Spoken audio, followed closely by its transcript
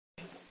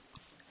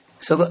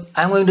So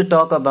I'm going to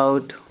talk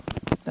about,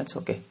 that's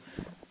okay.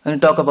 I'm going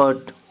to talk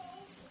about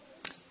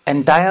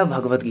entire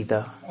Bhagavad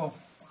Gita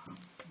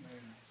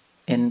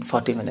in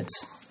 40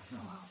 minutes.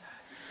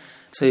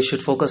 So you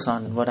should focus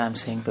on what I'm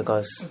saying,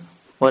 because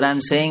what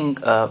I'm saying,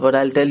 what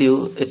I'll tell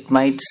you, it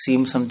might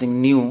seem something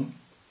new,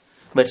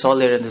 but it's all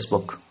there in this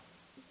book.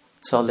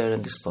 It's all there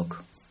in this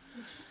book.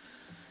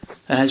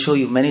 And I'll show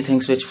you many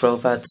things which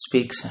Prabhupada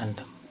speaks.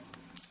 And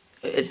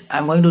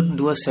I'm going to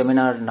do a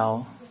seminar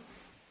now.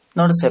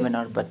 Not a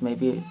seminar, but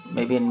maybe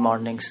in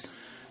mornings.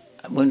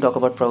 I'm going to talk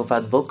about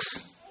Prabhupada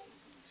books.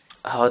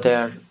 How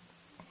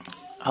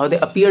they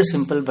appear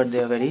simple, but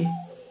they are very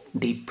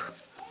deep.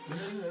 When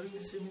are you having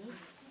a seminar?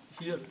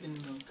 Here in...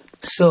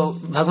 So,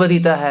 Bhagavad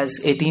Gita has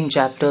 18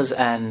 chapters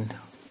and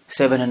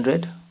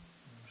 700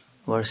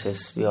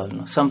 verses, we all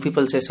know. Some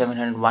people say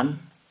 701.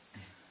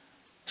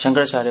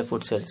 Shankaracharya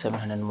puts it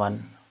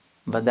 701.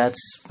 But that's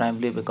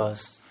primarily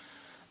because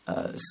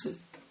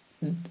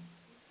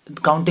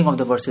counting of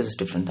the verses is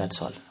different, that's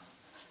all.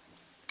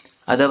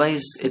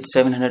 Otherwise, it's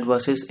 700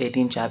 verses,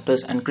 18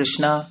 chapters. And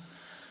Krishna,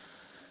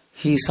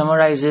 he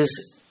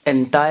summarizes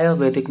entire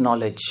Vedic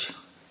knowledge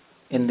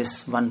in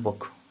this one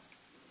book.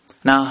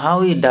 Now, how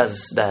he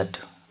does that,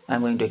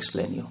 I'm going to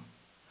explain you.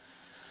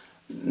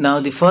 Now,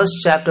 the first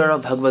chapter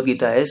of Bhagavad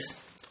Gita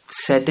is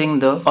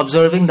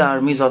observing the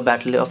armies of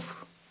battle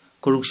of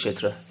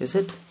Kurukshetra, is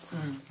it?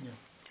 Yeah.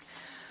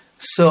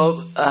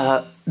 So,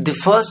 the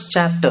first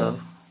chapter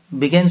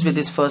begins with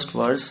this first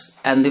verse,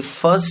 and the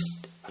first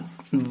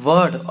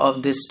word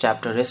of this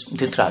chapter is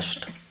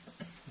Dhritarashtra.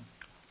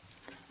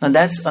 Now,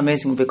 that's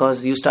amazing,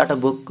 because you start a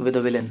book with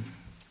a villain,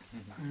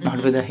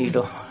 not with a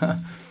hero.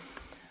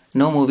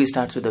 No movie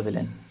starts with a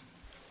villain.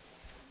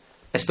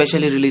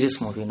 Especially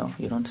religious movie, no?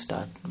 You don't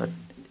start. But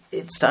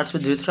it starts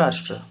with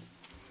Dhritarashtra.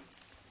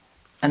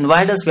 And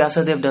why does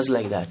Vyasadeva does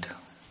like that?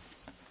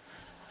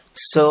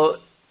 So,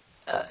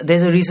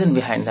 there's a reason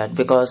behind that.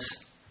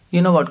 Because,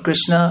 you know what?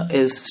 Krishna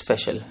is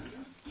special.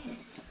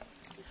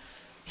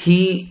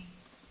 He's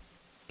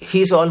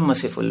all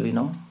merciful, we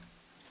know.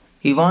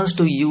 He wants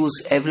to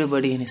use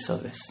everybody in his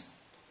service.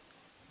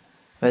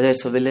 Whether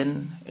it's a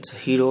villain, it's a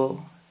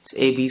hero, it's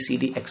A, B, C,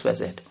 D, X, Y,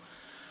 Z.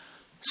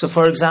 So,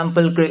 for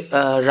example,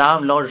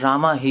 Lord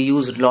Rama, he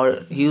used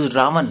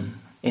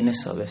Raman in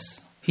his service.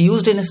 He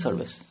used in his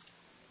service.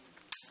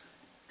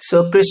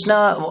 So,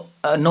 Krishna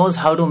knows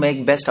how to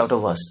make best out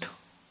of worst.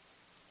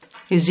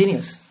 He's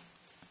genius.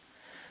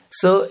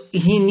 So,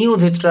 he knew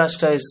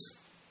Dhritarashtra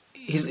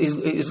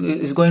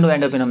is going to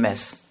end up in a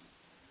mess.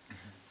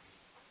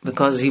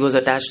 Because he was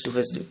attached to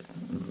his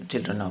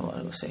children, or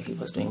I would say he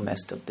was doing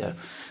messed up there.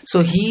 So,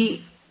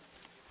 he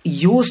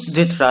used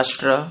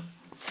Dhritarashtra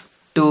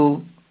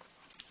to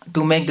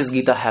make this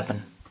Gita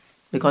happen.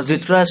 Because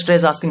Dhritarashtra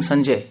is asking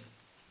Sanjay,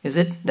 is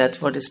it?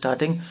 That's what is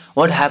starting.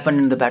 What happened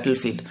in the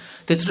battlefield?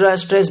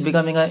 Dhritarashtra is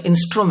becoming an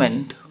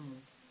instrument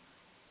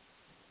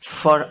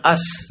for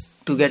us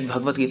to get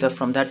Bhagavad Gita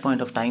from that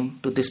point of time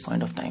to this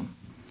point of time.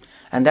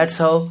 And that's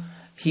how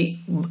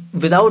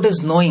without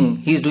his knowing,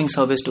 he's doing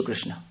service to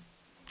Krishna.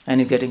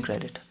 And he's getting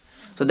credit.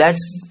 So that's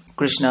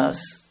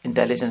Krishna's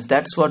intelligence.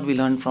 That's what we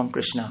learn from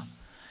Krishna.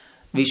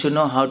 We should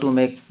know how to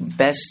make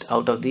best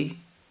out of the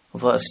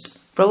worst.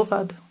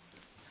 Prabhupada,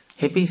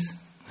 hippies,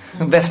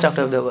 best out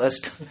of the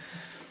worst.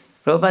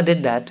 Prabhupada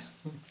did that.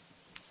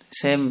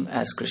 Same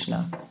as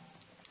Krishna.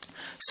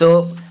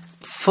 So,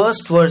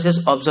 first verse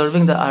is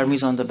observing the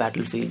armies on the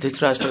battlefield.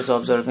 Dhritarashtra is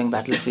observing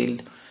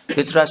battlefield.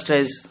 Dhritarashtra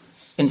is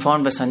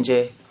informed by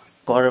Sanjay.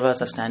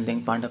 Kauravas are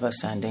standing, Pandavas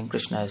standing,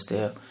 Krishna is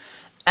there.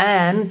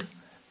 And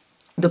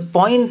the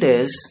point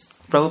is,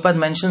 Prabhupada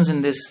mentions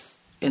in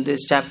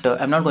this chapter,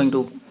 I'm not going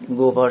to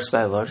go verse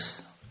by verse.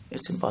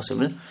 It's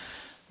impossible.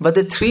 But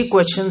the 3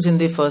 questions in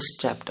the first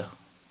chapter.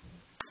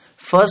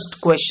 First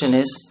question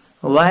is,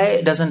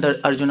 why doesn't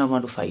Arjuna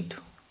want to fight?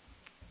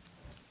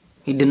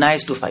 He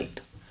denies to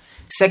fight.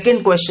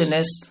 Second question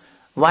is,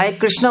 why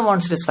Krishna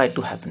wants this fight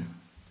to happen?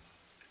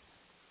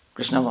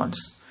 Krishna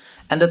wants.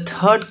 And the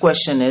third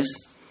question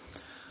is,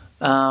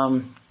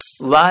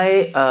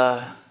 why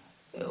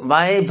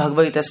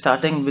Bhagavad Gita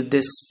starting with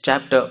this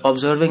chapter,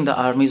 observing the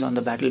armies on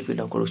the battlefield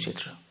of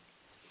Kurukshetra?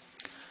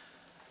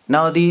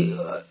 Now,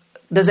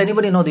 does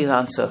anybody know the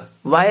answer?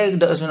 Why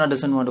Arjuna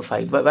doesn't want to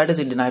fight? Why does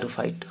he deny to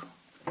fight?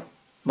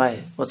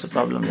 Why? What's the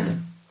problem with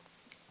him?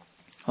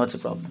 What's the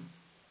problem?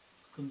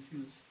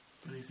 Confused.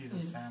 But he sees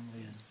his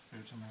family as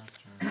spiritual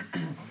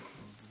masters.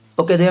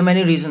 Okay, there are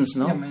many reasons,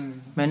 no? Yeah, many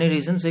reasons. Many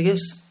reasons he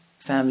gives.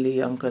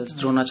 Family, uncles,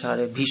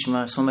 Dronacharya,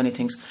 Bhishma, so many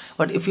things.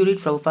 But if you read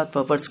Prabhupada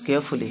purports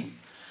carefully,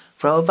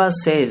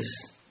 Prabhupada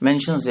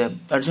mentions there,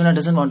 Arjuna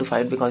doesn't want to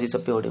fight because he's a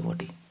pure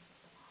devotee.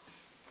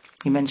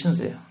 He mentions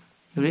there.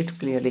 You read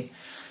clearly.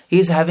 He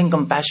is having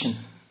compassion.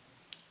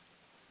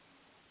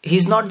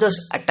 He's not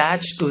just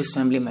attached to his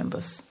family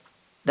members.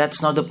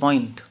 That's not the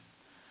point.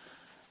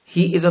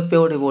 He is a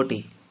pure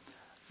devotee.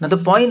 Now the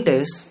point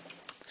is,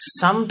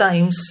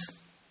 sometimes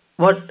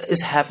what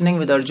is happening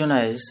with Arjuna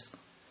is,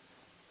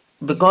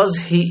 because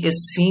he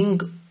is seeing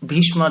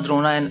Bhishma,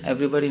 Drona and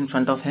everybody in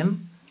front of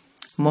him,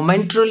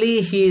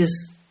 momentarily he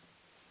is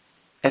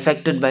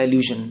affected by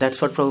illusion.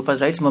 That's what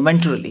Prabhupada writes,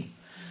 momentarily.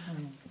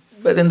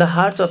 But in the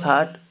hearts of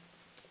heart,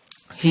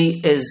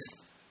 he is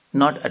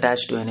not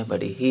attached to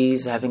anybody. He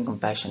is having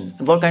compassion.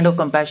 What kind of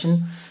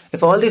compassion?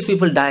 If all these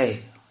people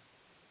die,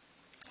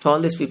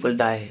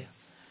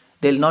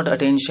 they'll not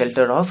attain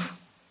shelter of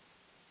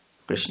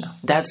Krishna.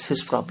 That's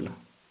his problem.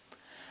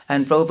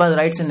 And Prabhupada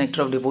writes in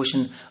Nectar of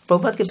Devotion.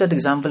 Prabhupada gives that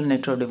example in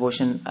Nectar of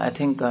Devotion. I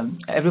think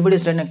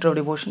everybody's read Nectar of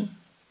Devotion?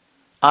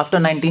 After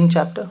 19th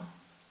chapter?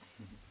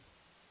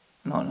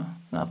 No.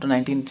 After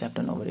 19th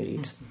chapter, nobody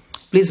reads.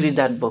 Please read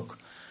that book.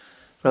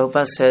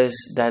 Prabhupada says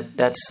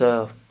that's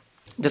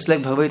just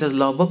like Bhagavad Gita's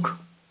law book.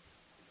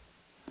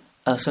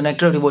 So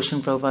Nectar of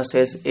Devotion, Prabhupada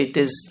says, it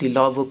is the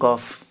law book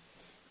of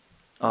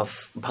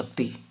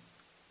bhakti,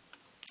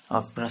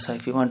 of rasa,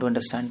 if you want to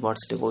understand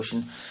what's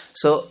devotion.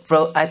 So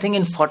I think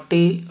in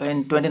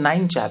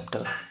 29th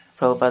chapter,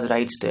 Prabhupada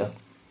writes there.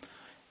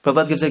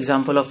 Prabhupada gives the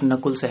example of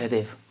Nakul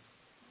Sahadev.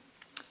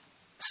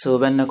 So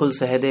when Nakul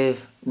Sahadev,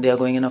 they are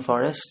going in a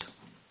forest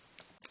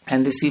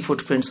and they see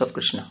footprints of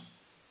Krishna.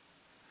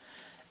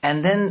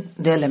 And then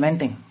they are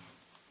lamenting.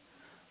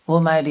 Oh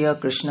my dear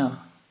Krishna.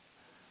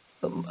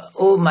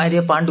 Oh my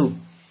dear Pandu.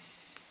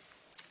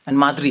 And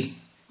Madri,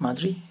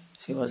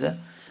 she was there.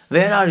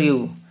 Where are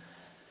you?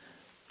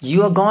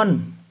 You are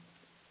gone.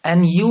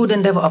 And you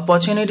didn't have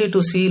opportunity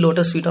to see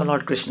lotus feet of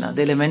Lord Krishna.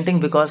 They're lamenting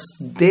because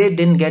they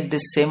didn't get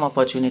this same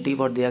opportunity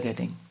what they are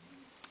getting.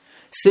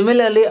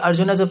 Similarly,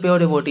 Arjuna is a pure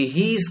devotee.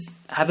 He's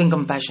having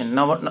compassion.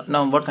 Now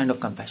what kind of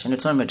compassion?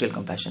 It's not material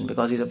compassion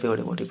because he's a pure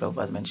devotee,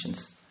 Prabhupada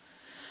mentions.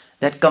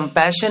 That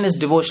compassion is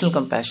devotional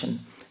compassion.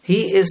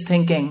 He is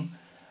thinking,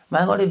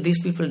 my God, if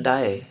these people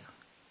die,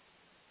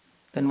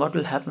 then what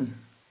will happen?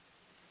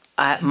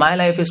 My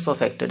life is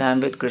perfected. I am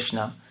with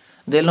Krishna.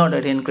 They'll not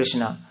attain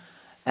Krishna.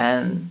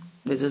 And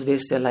they just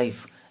waste their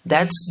life.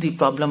 That's the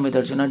problem with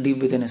Arjuna deep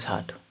within his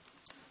heart.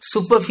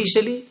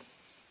 Superficially,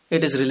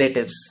 it is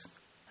relatives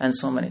and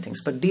so many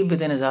things. But deep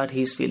within his heart,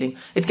 he is feeling,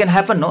 it can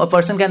happen, no? A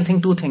person can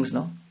think two things,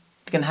 no?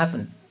 It can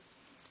happen.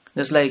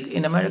 Just like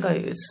in America,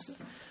 it's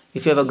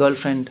if you have a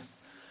girlfriend,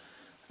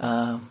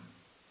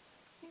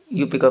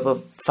 you pick up a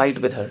fight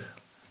with her.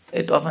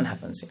 It often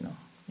happens,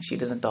 She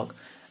doesn't talk.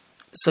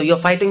 So you're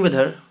fighting with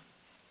her,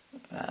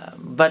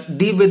 but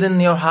deep within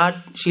your heart,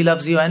 she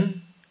loves you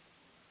and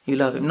you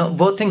love him. No,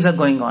 both things are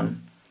going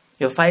on.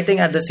 You're fighting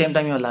at the same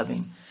time you're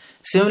loving.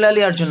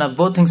 Similarly, Arjuna,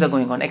 both things are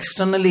going on.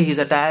 Externally, he's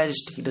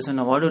attached. He doesn't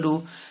know what to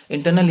do.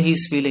 Internally,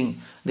 he's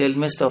feeling they'll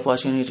miss the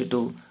opportunity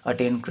to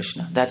attain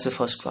Krishna. That's the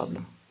first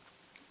problem.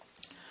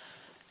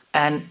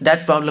 And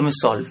that problem is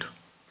solved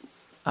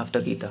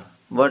after Gita.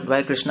 What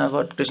Krishna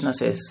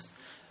says.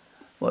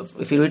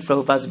 If you read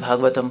Prabhupada's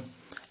Bhagavatam,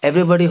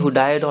 everybody who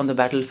died on the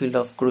battlefield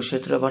of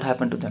Kurukshetra, what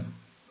happened to them?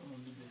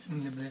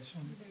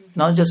 Liberation.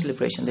 Not just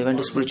liberation, they went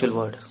to spiritual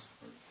world.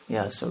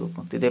 Yeah, Swarup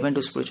Mukti. They went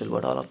to spiritual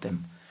world, all of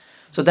them.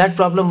 So that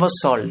problem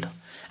was solved.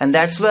 And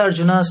that's why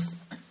Arjuna,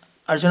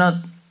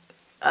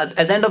 at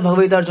the end of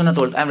Bhagavad Gita, Arjuna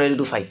told, I'm ready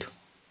to fight.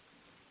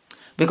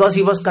 Because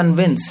he was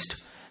convinced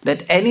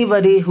that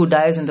anybody who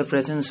dies in the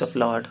presence of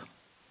Lord,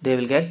 they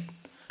will get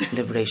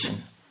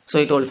liberation. So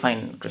he told,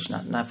 fine,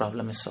 Krishna, my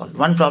problem is solved.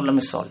 One problem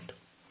is solved.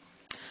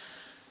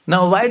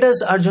 Now, why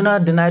does Arjuna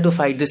deny to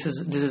fight? This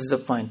is the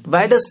point.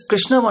 Why does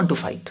Krishna want to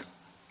fight?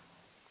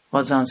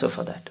 What's the answer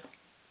for that?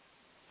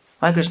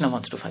 Why Krishna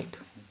wants to fight?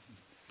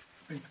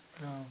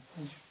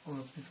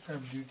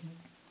 Prescribed duty?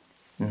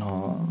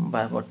 No,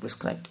 by what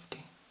prescribed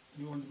duty?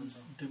 You want this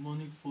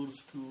demonic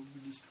force to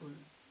be destroyed.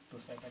 To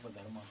set up a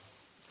dharma.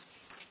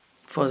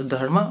 For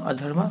dharma,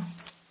 adharma?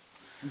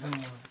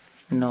 Dharma.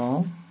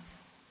 No.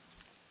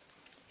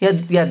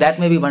 Yeah, that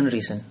may be one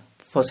reason.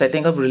 For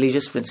setting up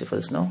religious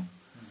principles, no?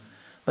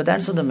 But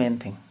that's not the main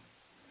thing.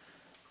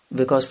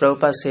 Because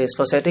Prabhupada says,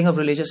 for setting up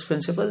religious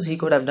principles, he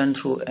could have done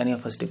through any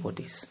of us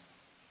devotees.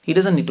 He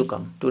doesn't need to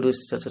come to do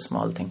such a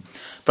small thing.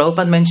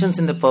 Prabhupada mentions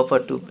in the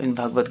purport in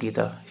Bhagavad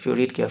Gita, if you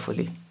read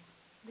carefully.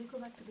 They go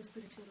back to the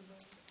spiritual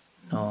world.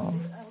 No.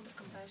 Out of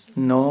compassion.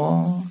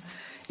 No.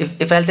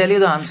 If I'll tell you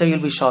the answer, you'll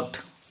be shocked.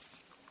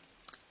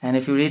 And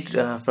if you read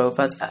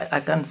Prabhupada's, I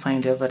can't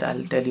find here, but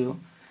I'll tell you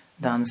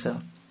the answer.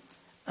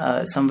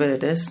 Somewhere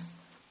it is.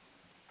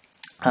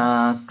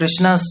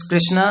 Krishna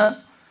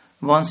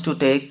wants to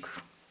take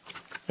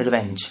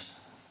revenge.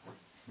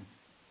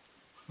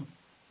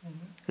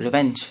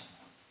 Revenge.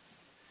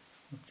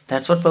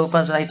 That's what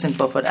Prabhupada writes in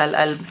purport.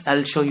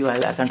 I'll show you. I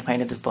can't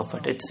find it in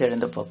purport. It's there in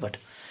the purport.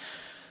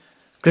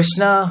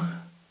 Krishna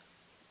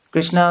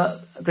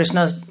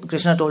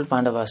told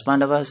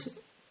Pandavas,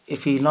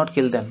 if he will not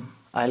kill them,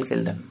 I'll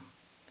kill them.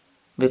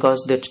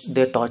 Because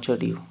they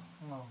tortured you.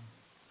 Wow.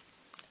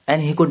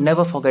 And he could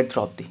never forget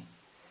Draupadi.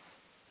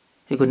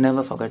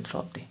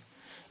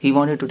 He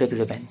wanted to take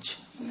revenge.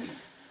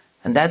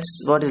 And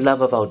that's what is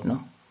love about,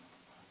 no?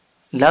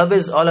 Love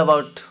is all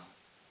about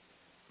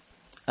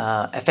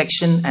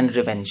affection and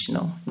revenge,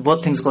 no?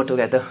 Both things go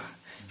together.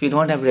 If you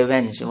don't have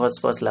revenge,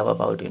 what's love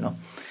about,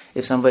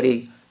 If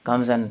somebody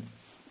comes and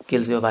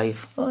kills your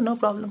wife, oh, no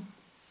problem.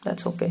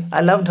 That's okay.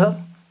 I loved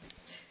her.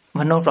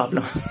 but no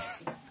problem.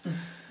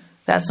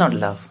 That's not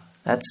love.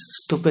 That's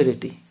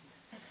stupidity.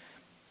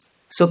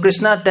 So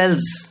Krishna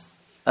tells,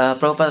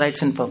 Prabhupada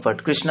writes in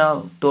purport,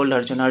 Krishna told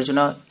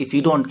Arjuna, if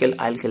you don't kill,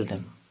 I'll kill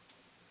them.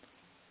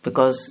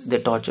 Because they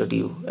tortured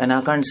you. And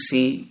I can't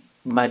see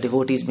my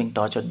devotees being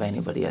tortured by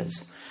anybody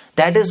else.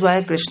 That is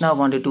why Krishna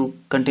wanted to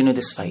continue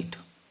this fight.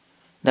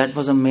 That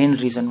was the main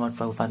reason what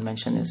Prabhupada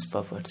mentioned in his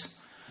purports.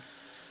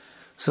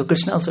 So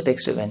Krishna also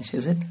takes revenge,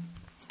 is it?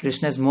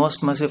 Krishna is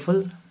most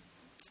merciful,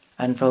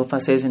 and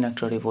Prabhupada says in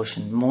Nectar of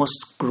Devotion,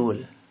 most cruel.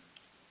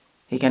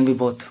 He can be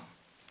both.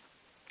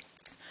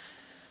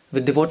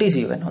 With devotees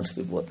he can also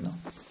be both, no?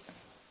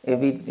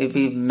 If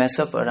we mess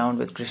up around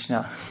with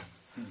Krishna,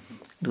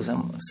 do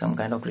some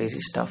kind of crazy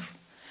stuff,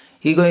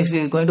 he's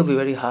going to be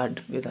very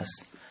hard with us,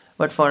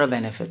 but for a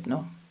benefit,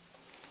 no?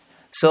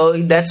 So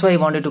that's why he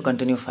wanted to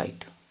continue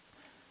fight.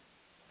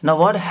 Now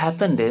what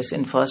happened is,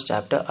 in first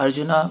chapter,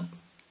 Arjuna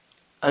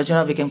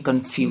became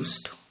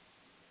confused.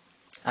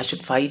 I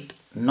should fight,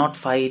 not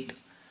fight.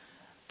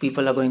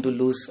 People are going to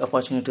lose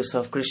opportunity to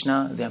serve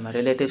Krishna. They are my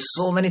relatives.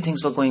 So many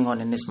things were going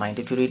on in his mind.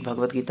 If you read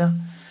Bhagavad Gita,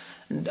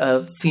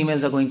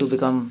 females are going to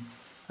become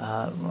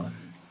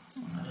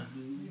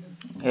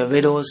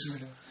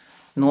widows,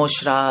 no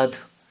Shraddh.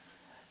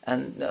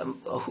 And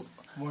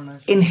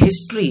in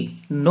history,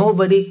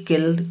 nobody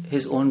killed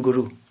his own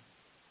guru.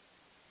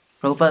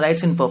 Prabhupada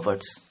writes in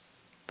purports.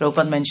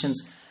 Prabhupada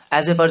mentions,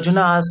 as if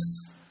Arjuna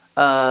asks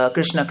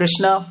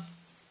Krishna,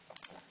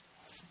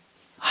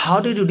 how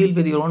did you deal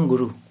with your own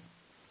guru,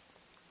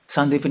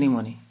 Sandipani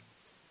Muni?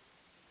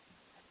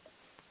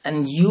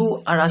 And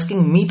you are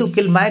asking me to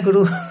kill my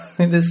guru.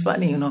 It is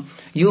funny,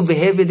 You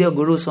behave with your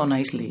guru so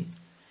nicely.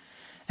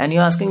 And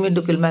you're asking me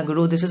to kill my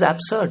guru. This is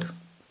absurd.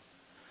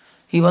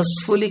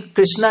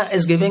 Krishna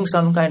is giving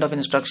some kind of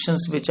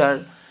instructions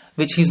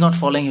which he's not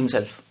following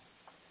himself.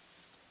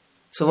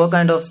 So what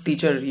kind of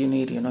teacher you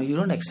need, you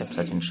don't accept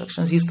such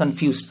instructions. He's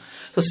confused.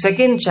 So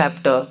second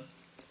chapter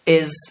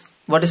is,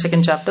 what is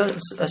second chapter?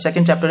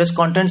 Second chapter is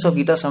contents of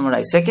Gita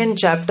summarized. Second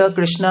chapter,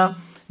 Krishna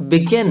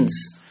begins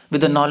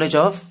with the knowledge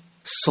of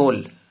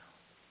soul.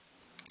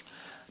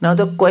 Now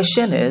the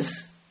question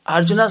is,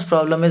 Arjuna's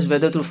problem is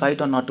whether to fight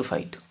or not to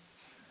fight.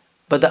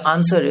 But the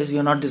answer is,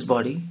 you're not this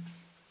body,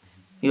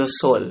 your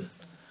soul.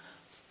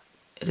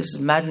 It is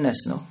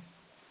madness, no?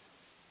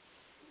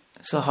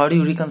 So how do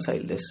you reconcile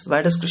this?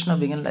 Why does Krishna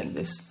begin like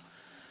this?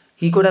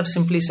 He could have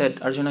simply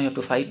said, Arjuna, you have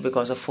to fight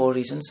because of 4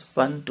 reasons.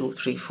 1, 2,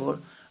 3, 4.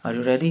 Are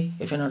you ready?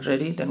 If you're not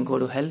ready, then go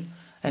to hell.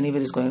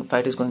 Anyway,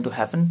 fight is going to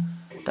happen.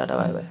 Tata,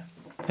 bye bye.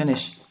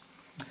 Finish.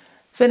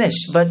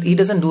 But he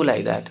doesn't do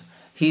like that.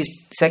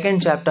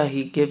 Second chapter,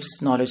 he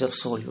gives knowledge of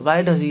soul.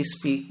 Why does he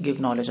give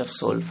knowledge of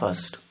soul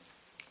first?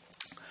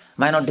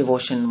 Why not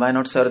devotion? Why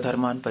not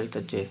Sardharman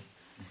Paritajye?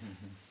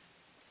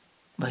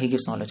 But he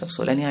gives knowledge of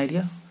soul. Any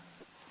idea?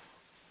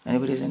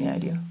 Anybody has any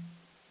idea?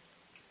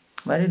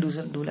 Why did he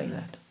do like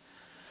that?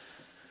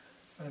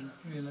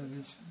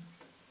 Self-realization.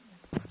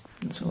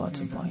 So what's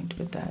the point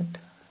with that?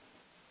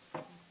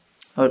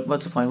 Or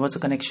what's the point? What's the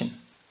connection?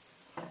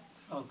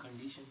 Our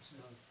conditions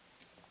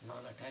are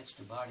not attached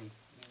to body.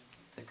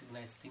 We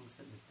recognize things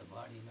with the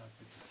body, not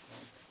with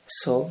the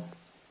soul.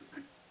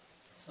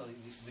 So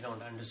we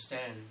don't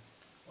understand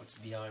what's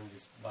beyond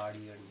this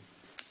body and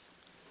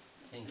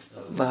things.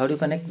 But how do you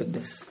connect with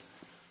this?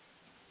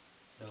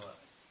 So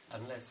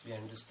unless we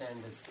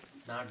understand this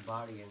not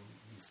body and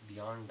it's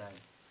beyond that,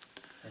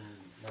 then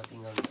nothing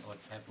on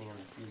what's happening on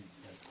the field,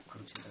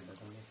 Kurukshetra,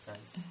 doesn't make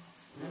sense.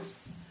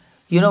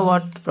 You know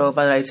what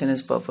Prabhupada writes in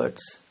his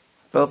purports?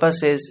 Prabhupada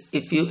says,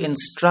 if you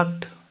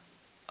instruct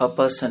a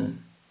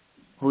person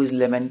who is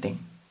lamenting,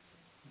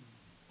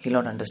 he'll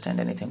not understand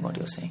anything what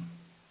you're saying.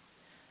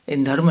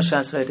 In Dharma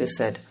Shastra it is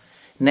said,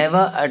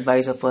 never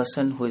advise a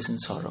person who is in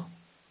sorrow.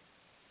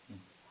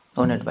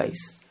 Don't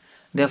advise.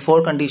 There are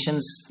 4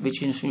 conditions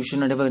which you should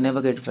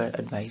never get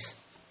advice.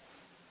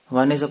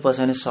 One is a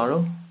person is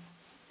sorrow.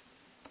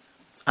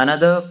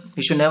 Another,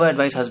 you should never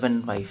advise husband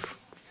and wife.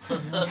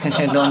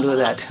 Don't do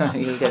that.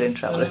 You'll get in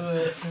trouble.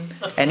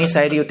 Any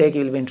side you take,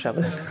 you'll be in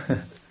trouble.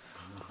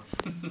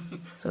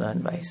 So don't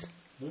advise.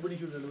 Nobody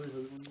should advise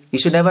husband. You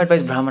should never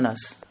advise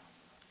Brahmanas.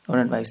 Don't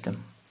advise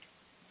them.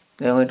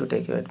 They are going to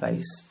take your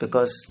advice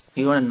because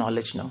you don't have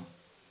knowledge now.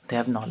 They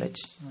have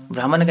knowledge.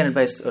 Brahmana can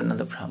advise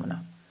another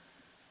Brahmana.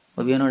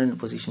 But we are not in a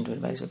position to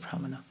advise a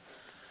Brahmana.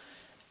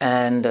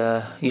 And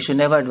you should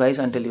never advise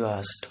until you are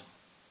asked.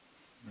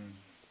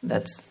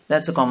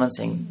 That's a common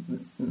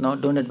saying. No,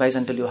 don't advise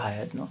until you're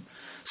hired. No.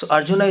 So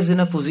Arjuna is in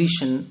a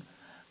position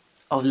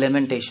of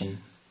lamentation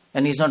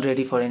and he's not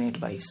ready for any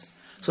advice.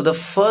 So the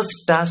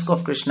first task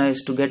of Krishna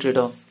is to get rid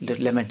of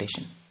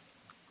lamentation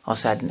or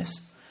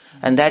sadness.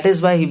 And that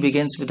is why he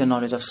begins with the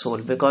knowledge of soul.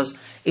 Because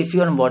if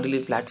you are on a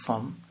bodily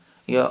platform,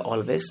 you are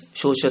always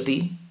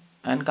shoshati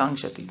and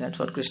kangshati. That's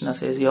what Krishna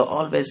says. You are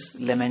always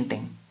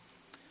lamenting.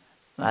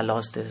 I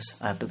lost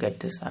this, I have to get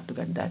this, I have to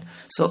get that.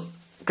 So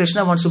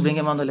Krishna wants to bring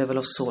him on the level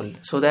of soul,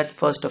 so that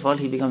first of all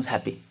he becomes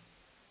happy.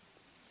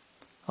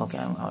 Okay,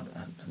 I'm out.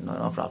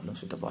 No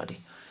problems with the body.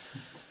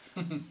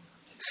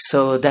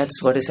 So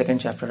that's what is second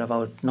chapter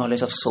about,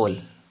 knowledge of soul.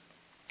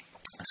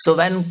 So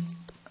when,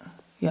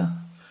 yeah.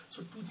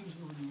 So two things.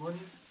 One is,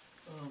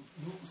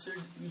 you said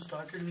you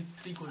started with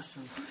 3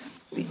 questions.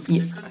 The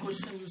Yeah. second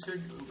question you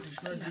said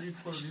Krishna did it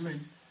for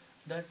revenge.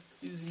 That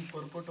is in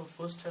purport of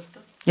first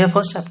chapter. Yeah,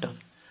 first chapter.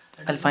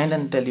 And I'll find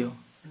and tell you.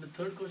 And the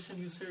third question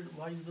you said,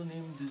 why is the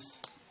name this?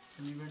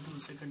 And we went to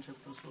the second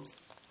chapter. So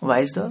Why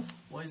is the?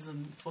 why is the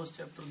first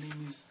chapter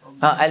name is?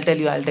 I'll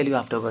tell you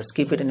afterwards.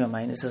 Keep it in your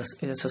mind. It's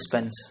a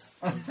suspense.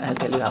 I'll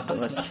tell you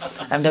afterwards.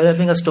 I'm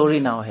developing a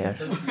story now here.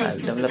 I'm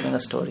developing a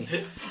story.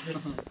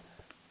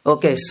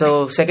 Okay,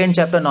 so second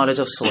chapter, knowledge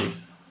of soul.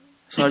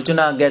 So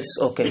Arjuna gets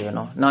okay,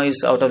 now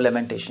he's out of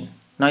lamentation.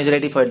 Now he's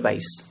ready for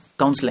advice,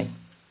 counseling.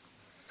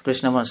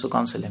 Krishna wants to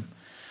counsel him.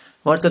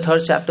 What's the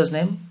third chapter's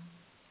name?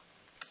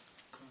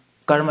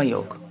 Karma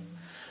Yoga.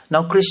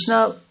 Now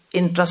Krishna,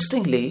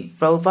 interestingly,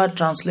 Prabhupada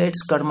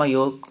translates Karma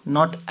Yoga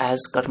not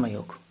as Karma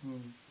Yoga.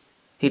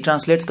 He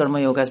translates Karma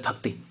Yoga as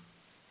Bhakti.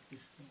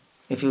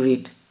 If you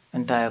read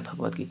entire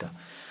Bhagavad Gita.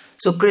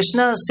 So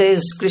Krishna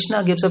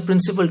gives a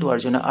principle to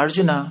Arjuna.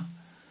 Arjuna,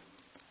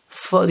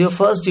 your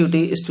first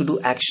duty is to do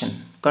action.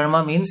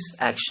 Karma means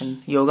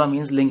action. Yoga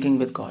means linking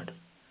with God.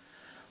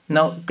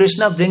 Now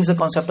Krishna brings the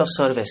concept of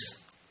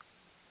service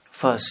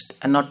first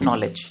and not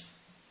knowledge.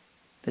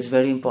 This is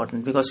very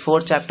important because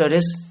fourth chapter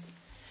is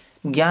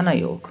Jnana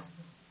Yoga.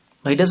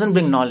 But he doesn't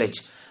bring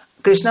knowledge.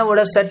 Krishna would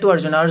have said to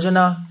Arjuna,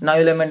 Arjuna, now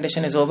your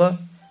lamentation is over.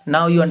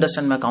 Now you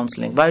understand my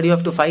counseling. Why do you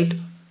have to fight?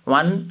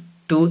 1,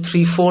 2,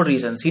 3, 4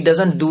 reasons. He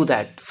doesn't do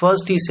that.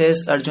 First he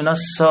says, Arjuna,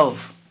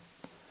 serve.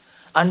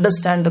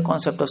 Understand the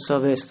concept of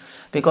service.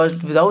 Because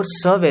without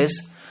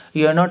service,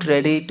 you are not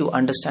ready to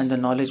understand the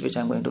knowledge which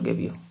I am going to give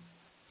you.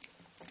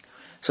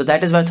 So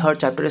that is why third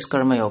chapter is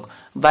Karma Yoga.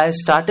 By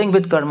starting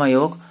with Karma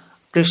Yoga,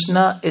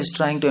 Krishna is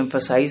trying to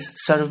emphasize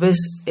service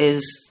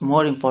is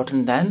more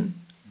important than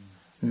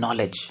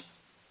knowledge.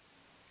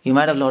 You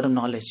might have a lot of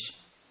knowledge,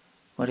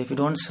 but if you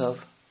don't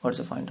serve, what's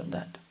the point of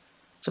that?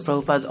 So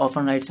Prabhupada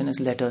often writes in his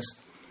letters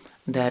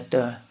that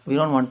we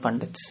don't want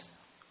pandits.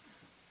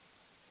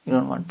 We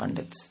don't want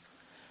pandits.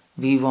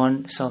 We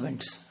want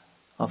servants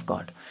of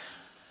God.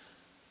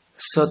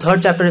 So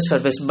third chapter is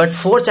service, but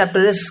fourth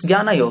chapter is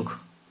Jnana Yoga,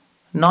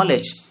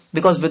 knowledge.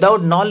 Because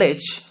without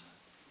knowledge,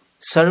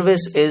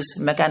 service is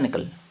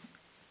mechanical.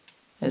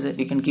 Is it?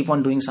 You can keep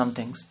on doing some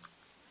things.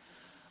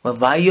 But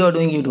why you are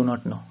doing, you do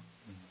not know.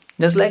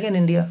 Just like in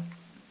India,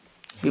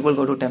 people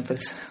go to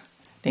temples.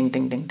 Ting,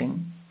 ting, ting,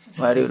 ting.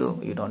 Why do you do?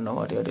 You don't know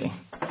what you are doing.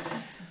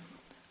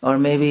 Or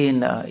maybe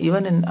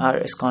even in our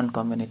ISKCON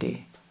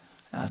community,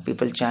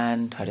 people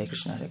chant Hare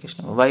Krishna, Hare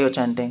Krishna. Why you are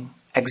chanting?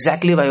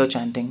 Exactly why you are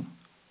chanting.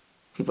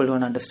 People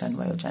don't understand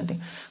why you're chanting.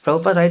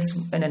 Prabhupada writes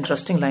an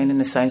interesting line in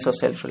the Science of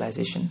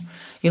Self-Realization.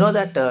 You know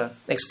that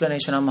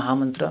explanation of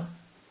Mahamantra,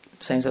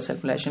 Science of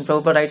Self-Realization?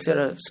 Prabhupada writes here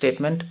a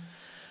statement.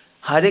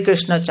 Hare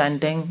Krishna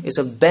chanting is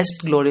the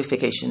best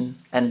glorification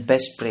and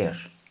best prayer.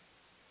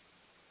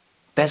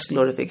 Best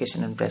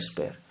glorification and best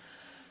prayer.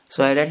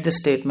 So I read this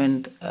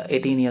statement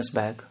 18 years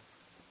back.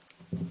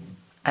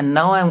 And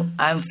now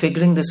I'm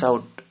figuring this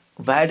out.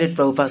 Why did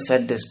Prabhupada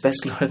said this?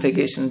 Best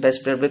glorification,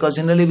 best prayer. Because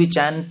generally we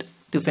chant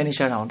to finish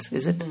our rounds,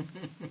 is it?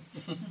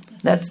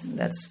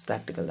 That's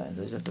practical,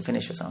 to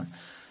finish your sound.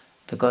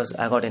 Because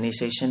I got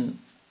initiation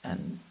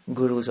and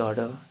Guru's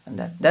order, and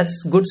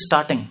that's good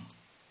starting.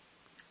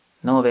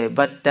 No way,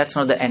 but that's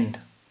not the end.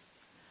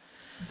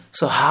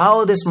 So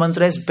how this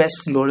mantra is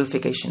best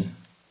glorification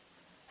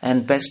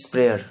and best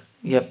prayer?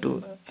 You have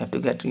to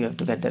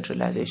get that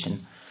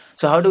realization.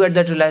 So how to get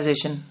that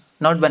realization?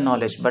 Not by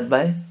knowledge, but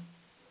by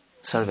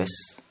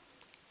service.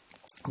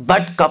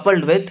 But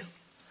coupled with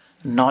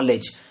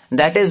knowledge.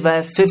 That is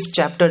why fifth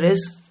chapter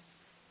is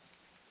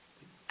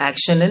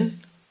action in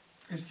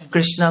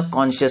Krishna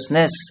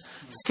consciousness.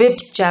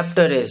 Fifth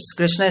chapter is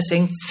Krishna is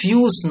saying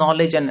fuse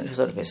knowledge and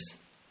service.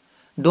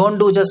 Don't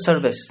do just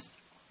service.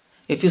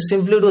 If you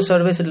simply do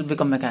service, it will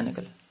become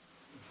mechanical.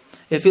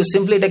 If you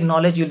simply take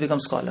knowledge, you will become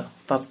scholar,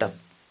 puffed up.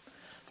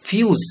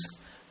 Fuse.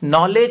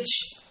 Knowledge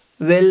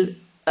will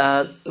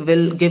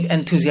give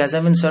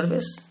enthusiasm in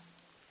service,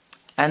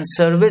 and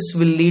service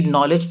will lead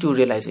knowledge to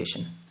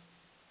realization.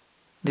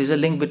 There is a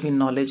link between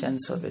knowledge and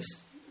service.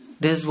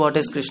 This is what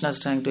is Krishna is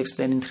trying to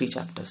explain in 3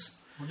 chapters.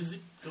 What is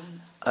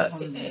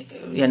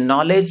it?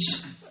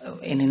 Knowledge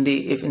in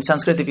Hindi, if in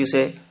Sanskrit, if you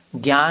say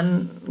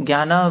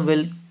Jnana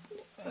will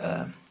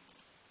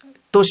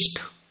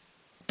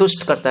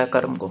tusht karta hai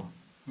karma ko,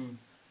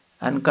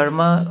 and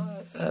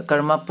karma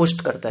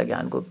pusht karta hai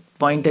jnana ko.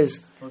 Point is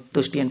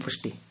tushti and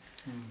pushti.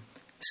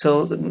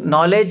 So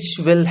knowledge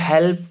will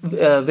help,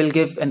 will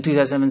give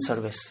enthusiasm in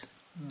service.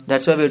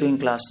 That's why we are doing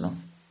class now.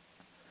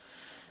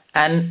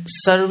 And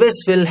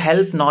service will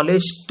help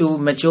knowledge to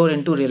mature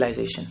into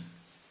realization.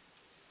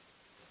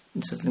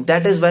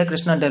 That is why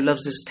Krishna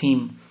develops this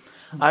theme.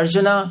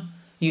 Arjuna,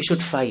 you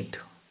should fight.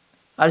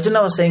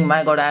 Arjuna was saying,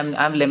 my God,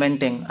 I'm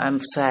lamenting,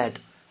 I'm sad.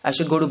 I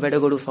should better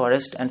go to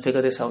forest and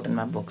figure this out in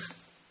my books.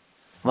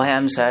 Why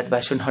I'm sad, why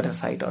I should not have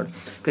fight? Or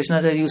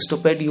Krishna says, you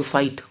stupid, you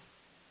fight.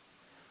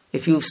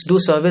 If you do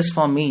service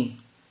for me,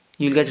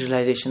 you'll get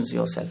realizations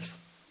yourself.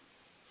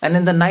 And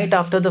in the night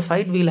after the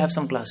fight, we'll have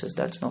some classes.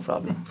 That's no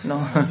problem.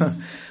 No,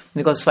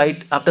 because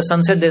fight after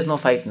sunset, there's no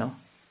fight. No,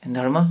 in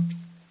Dharma,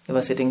 if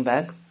we're sitting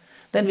back,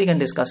 then we can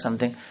discuss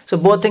something. So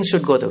both things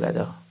should go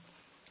together.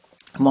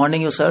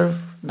 Morning you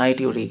serve, night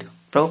you read.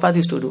 Prabhupada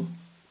used to do.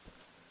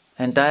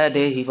 Entire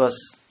day he was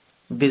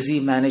busy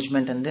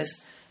management and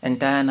this.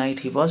 Entire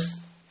night he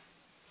was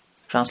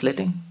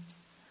translating.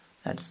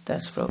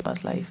 That's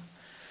Prabhupada's life.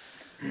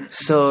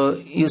 So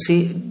you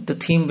see the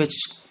theme which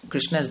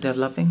Krishna is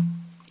developing.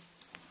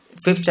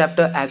 5th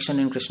chapter, action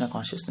in Krishna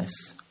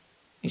consciousness.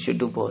 You should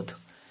do both.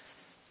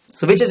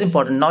 So which is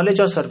important, knowledge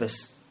or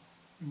service?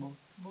 Both.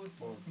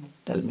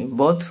 Tell me,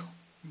 both?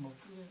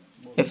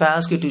 If I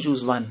ask you to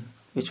choose one,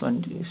 which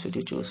one should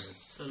you choose?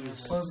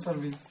 First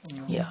service.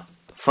 Yeah.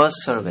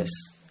 First service.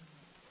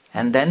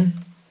 And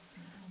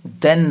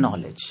then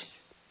knowledge.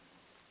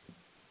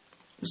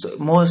 So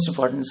most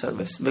important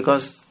service.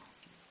 Because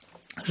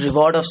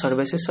reward of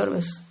service is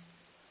service.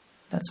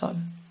 That's all.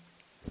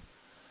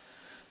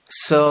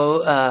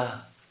 So,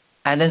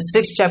 and then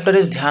 6th chapter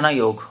is Dhyana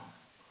Yoga.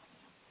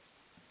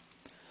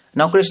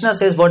 Now Krishna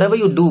says, whatever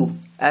you do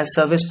as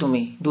service to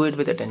me, do it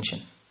with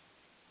attention.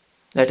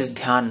 That is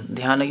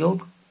Dhyana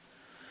Yoga.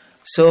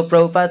 So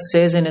Prabhupada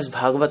says in his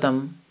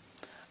Bhagavatam,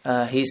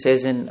 he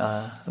says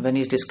when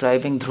he's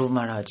describing Dhruv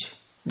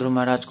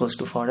Maharaj goes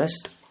to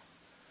forest.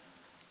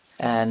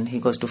 And he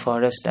goes to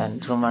forest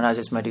and Dhruv Maharaj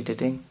is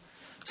meditating.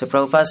 So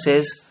Prabhupada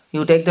says,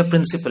 you take the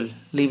principle,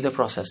 leave the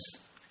process.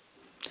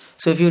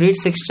 So if you read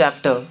 6th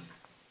chapter,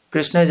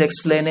 Krishna is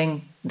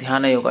explaining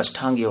Dhyana Yoga,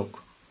 Ashtanga Yoga.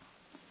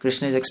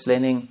 Krishna is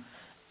explaining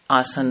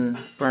Asan,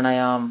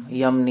 Pranayam,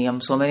 Yam,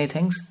 Niyam, so many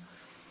things.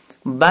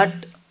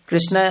 But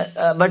Krishna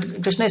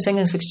is saying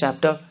in 6th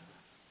chapter,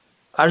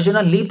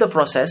 Arjuna, leave the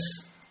process.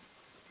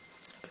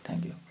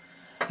 Thank you.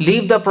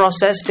 Leave the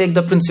process, take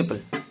the principle.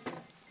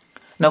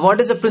 Now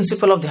what is the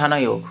principle of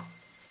Dhyana Yoga?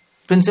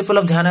 Principle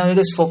of Dhyana Yoga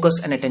is focus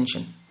and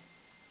attention.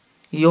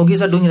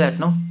 Yogis are doing that,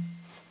 no?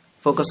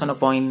 Focus on a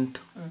point,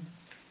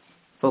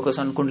 focus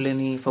on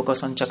Kundalini,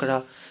 focus on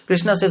Chakra.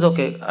 Krishna says,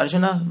 okay,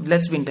 Arjuna,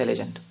 let's be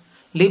intelligent.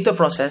 Leave the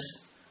process,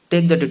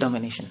 take the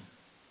determination.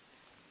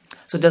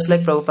 So just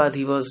like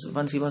Prabhupada,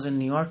 once he was in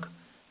New York,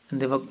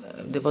 and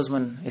there was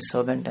his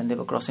servant, and they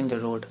were crossing the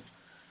road.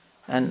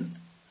 And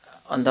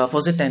on the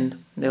opposite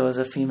end, there was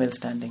a female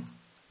standing,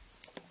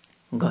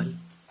 girl,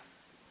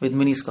 with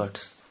mini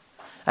skirts.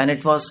 And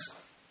it was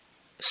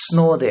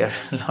snow there,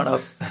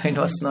 it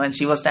was snow, and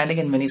she was standing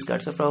in mini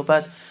skirts. So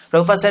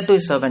Prabhupada said to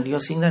his servant, "You are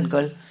seeing that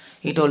girl?"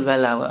 He told,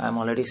 "Well, I'm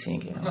already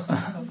seeing,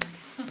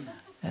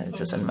 It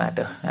doesn't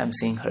matter, I'm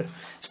seeing her."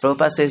 So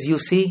Prabhupada says, you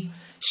see,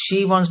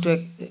 she wants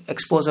to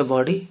expose her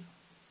body,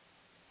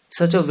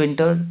 such a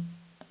winter,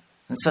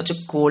 and such a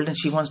cold, and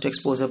she wants to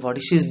expose her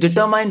body. She's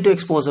determined to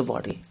expose her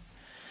body.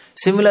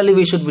 Similarly,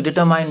 we should be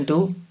determined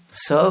to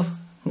serve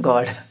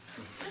God.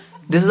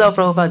 This is how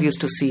Prabhupada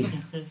used to see.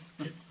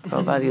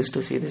 Prabhupada used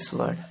to see this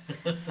word.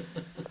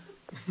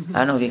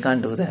 I know we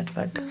can't do that,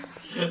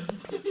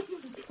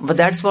 but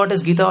that's what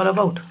is Gita all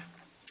about.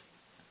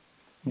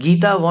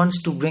 Gita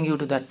wants to bring you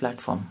to that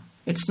platform.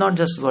 It's not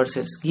just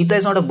verses. Gita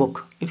is not a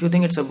book. If you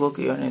think it's a book,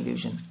 you're an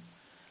illusion.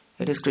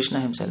 It is Krishna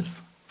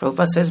himself.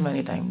 Prabhupada says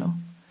many times, no?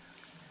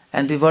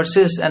 And the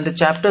verses and the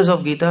chapters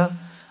of Gita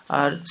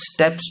are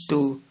steps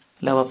to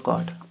love of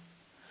God.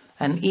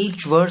 And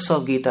each verse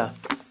of Gita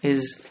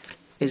is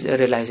a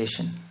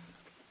realization,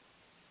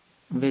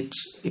 which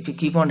if you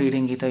keep on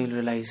reading Gita, you'll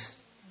realize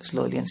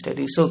slowly and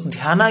steady. So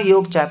Dhyana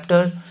Yoga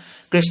chapter,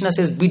 Krishna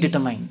says, be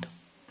determined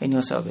in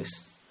your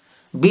service.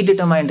 Be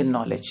determined in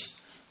knowledge.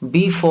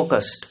 Be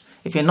focused.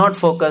 If you're not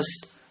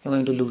focused, you're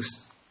going to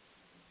lose.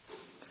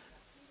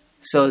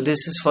 So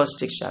this is first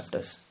 6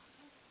 chapters.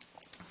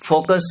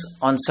 Focus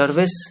on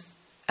service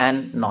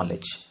and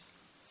knowledge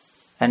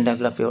and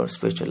develop your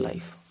spiritual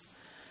life.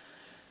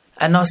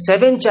 And now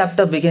 7th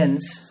chapter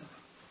begins.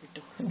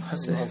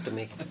 What's this? To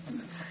make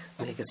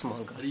it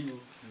small.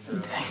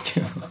 Thank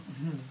you.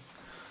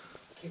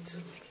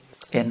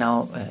 Yeah,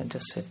 now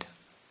just sit.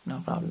 No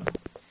problem.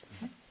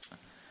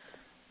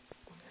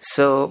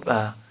 So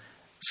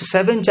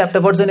 7th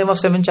chapter, what's the name of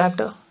 7th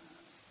chapter?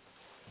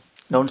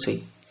 Don't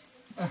see.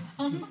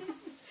 You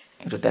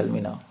have to tell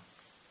me now.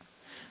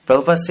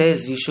 Prabhupada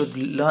says you should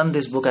learn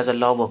this book as a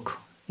law book.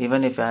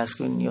 Even if I ask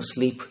you in your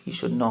sleep, you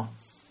should know.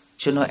 You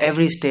should know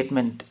every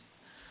statement.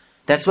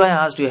 That's why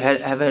I asked you,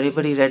 have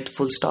everybody read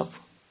full stop?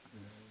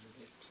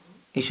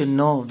 You should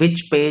know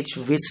which page,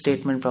 which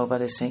statement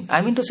Prabhupada is saying.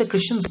 I mean to say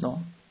Christians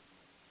know.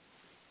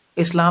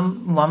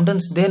 Islam,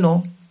 Mohammedans, they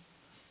know.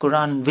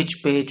 Quran,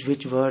 which page,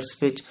 which verse,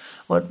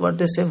 what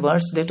they say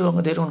verse, they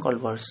don't call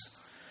verse.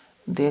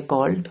 They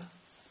called,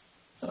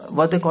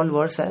 what they call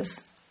verse as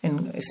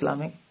in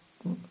Islamic?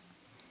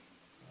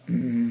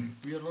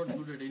 We are not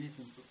good at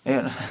anything.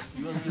 Yeah.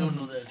 We don't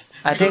know that.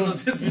 I think, we don't know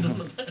this, we don't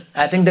know that.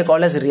 I think they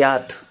call as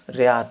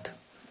Riyat.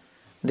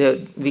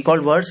 We call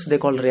verse, they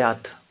call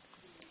Riyat.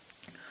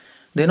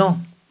 They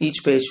know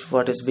each page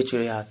what is which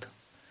Riyat.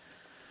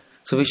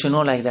 So we should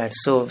know like that.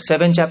 So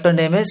 7th chapter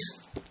name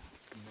is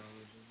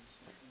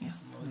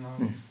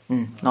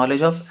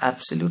knowledge of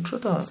absolute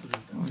truth. Or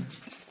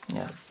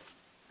yeah,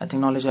 I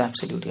think knowledge of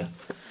absolute. Yeah.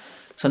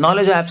 So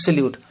knowledge of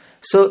absolute.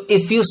 So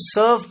if you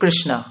serve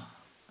Krishna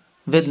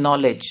with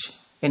knowledge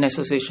in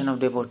association of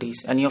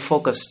devotees and you're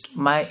focused,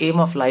 my aim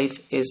of life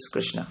is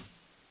Krishna.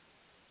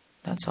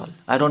 That's all.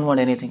 I don't want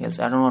anything else.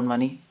 I don't want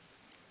money.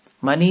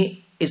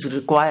 Money is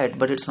required,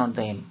 but it's not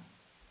the aim.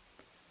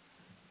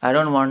 I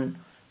don't want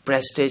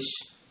prestige.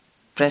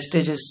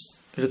 Prestige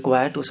is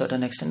required to a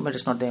certain extent, but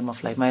it's not the aim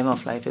of life. My aim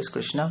of life is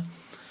Krishna.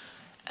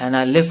 And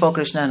I live for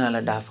Krishna and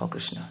I'll die for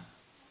Krishna.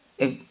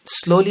 If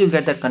slowly you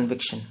get that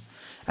conviction.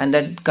 And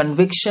that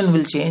conviction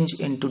will change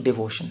into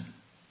devotion.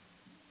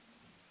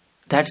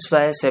 That's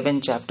why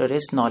 7th chapter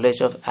is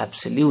knowledge of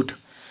absolute.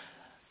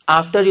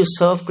 After you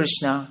serve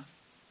Krishna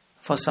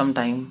for some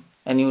time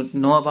and you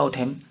know about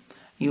him,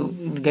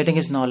 you getting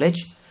his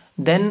knowledge,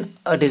 then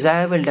a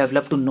desire will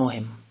develop to know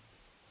him.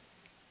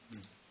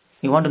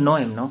 You want to know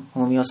him, no?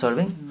 Whom you are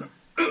serving?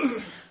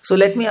 So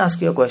let me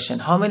ask you a question.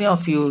 How many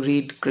of you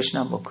read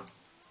Krishna book?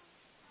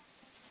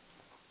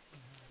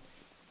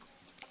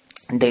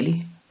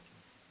 Daily?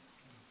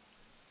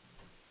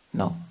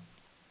 No.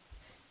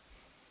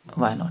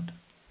 Why not?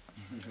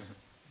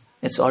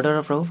 It's order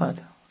of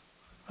Prabhupada.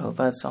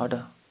 Prabhupada's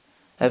order.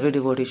 Every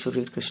devotee should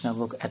read Krishna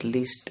book at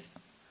least.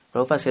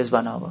 Prabhupada says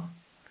 1 hour.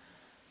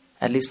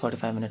 At least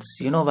 45 minutes.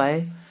 You know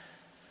why?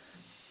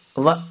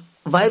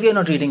 Why we are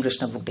not reading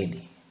Krishna book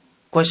daily?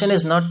 Question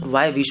is not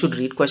why we should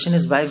read. Question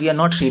is why we are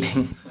not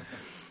reading.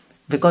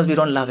 Because we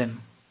don't love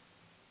him.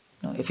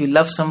 No? If you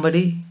love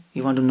somebody,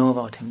 you want to know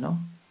about him, no?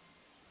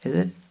 Is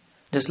it?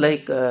 Just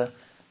like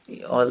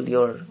all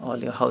your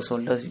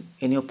householders,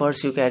 in your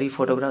purse you carry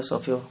photographs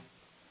of your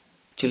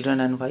children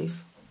and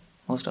wife,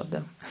 most of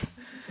them.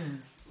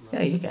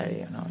 Yeah, you carry,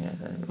 Yeah.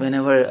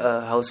 Whenever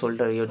a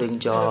householder, you're doing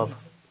job,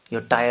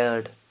 you're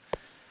tired,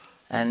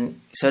 and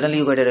suddenly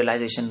you get a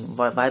realization,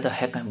 why the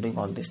heck I'm doing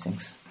all these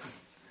things?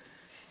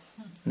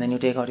 And then you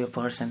take out your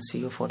purse and see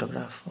your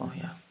photograph. Oh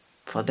yeah,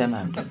 for them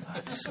I'm doing,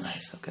 this is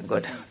nice, okay,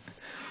 good.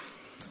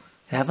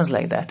 It happens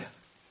like that.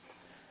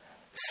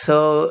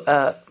 So,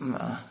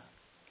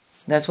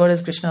 that's what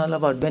is Krishna all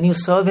about. When you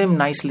serve him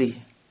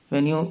nicely,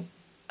 when you,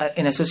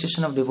 in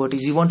association of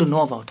devotees, you want to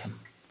know about him.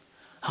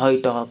 How he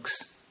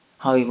talks,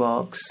 how he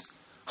walks,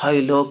 how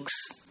he looks.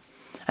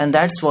 And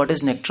that's what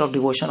is Nectar of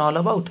Devotion all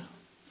about.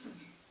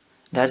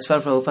 That's why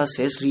Prabhupada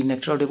says, read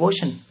Nectar of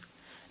Devotion.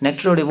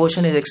 Nectar of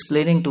Devotion is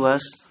explaining to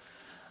us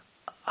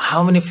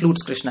how many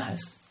flutes Krishna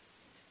has.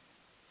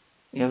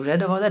 You have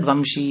read about that?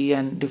 Vamshi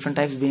and different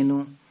types,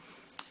 Venu.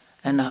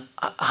 And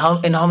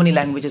in how many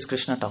languages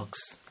Krishna talks.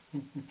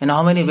 In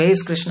how many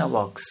ways Krishna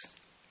walks.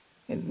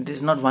 It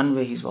is not one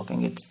way he's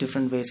walking, it's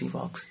different ways he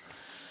walks.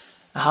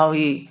 How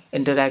he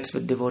interacts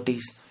with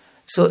devotees.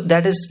 So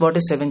that is what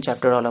is 7th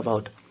chapter all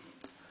about.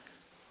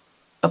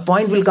 A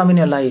point will come in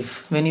your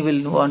life when you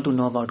will want to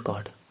know about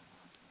God.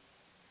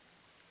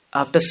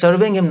 After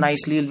serving him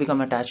nicely, you'll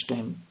become attached to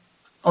him.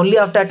 Only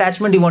after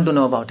attachment you want to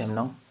know about him,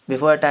 no?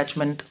 Before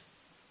attachment,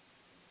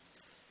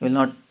 you will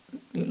not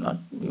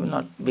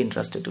be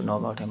interested to know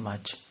about him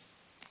much.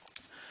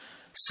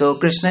 So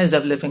Krishna is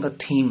developing a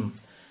theme.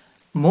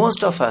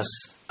 Most of us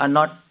are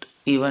not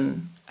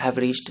even have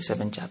reached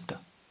 7th chapter.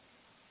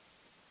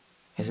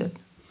 Is it?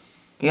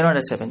 We are not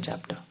at 7th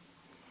chapter.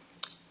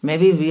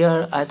 Maybe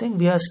I think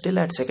we are still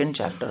at 2nd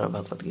chapter of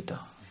Bhagavad Gita.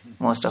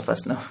 Most of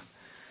us know.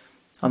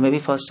 Or maybe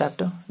 1st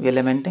chapter. We are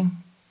lamenting.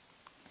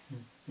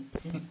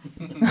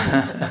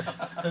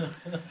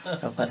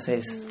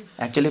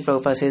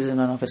 Prabhupada says in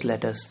one of his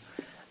letters,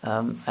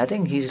 I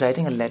think he's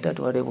writing a letter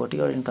to a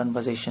devotee or in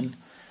conversation,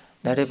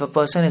 that if a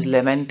person is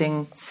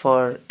lamenting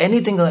for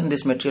anything in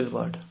this material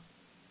world,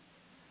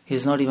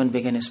 he's not even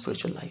begin his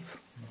spiritual life.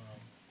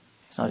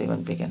 He's not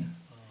even begin.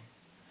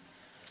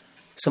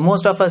 So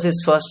most of us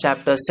is 1st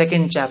chapter,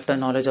 2nd chapter,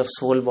 knowledge of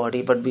soul,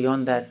 body, but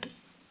beyond that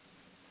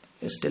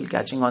is still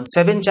catching on.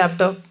 7th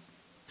chapter,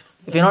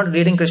 if you're not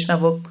reading Krishna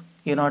book,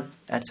 you're not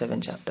at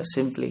 7th chapter,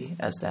 simply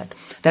as that.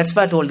 That's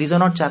why I told, these are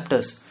not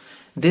chapters.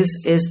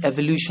 This is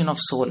evolution of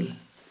soul.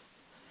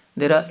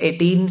 There are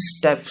 18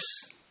 steps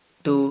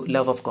to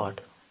love of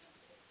God.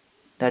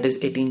 That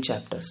is 18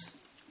 chapters.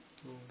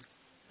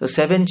 The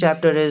 7th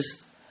chapter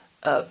is,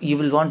 you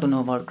will want to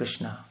know about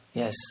Krishna.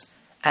 Yes.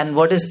 And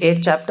what is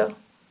 8th chapter?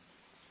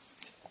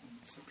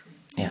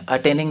 Yeah,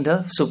 attaining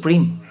the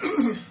Supreme.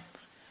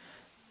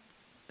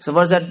 So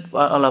what's that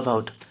all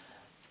about?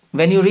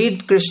 When you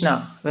read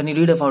Krishna, when you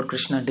read about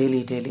Krishna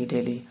daily,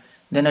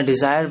 then a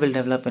desire will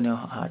develop in your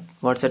heart.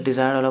 What's that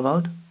desire all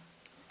about?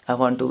 I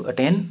want to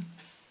attain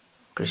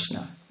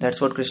Krishna.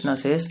 That's what Krishna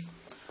says.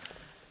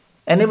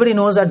 Anybody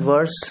knows that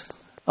verse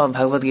of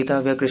Bhagavad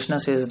Gita where Krishna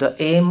says the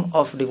aim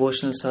of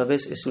devotional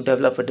service is to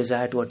develop a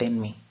desire to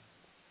attain me?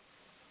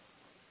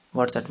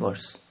 What's that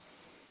verse?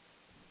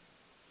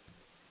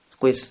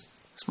 Quiz.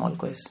 Small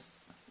quiz.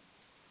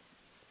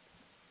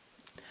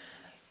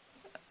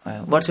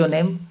 What's your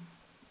name?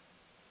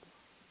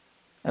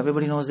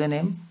 Everybody knows their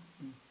name?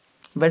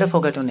 Better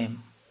forget your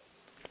name.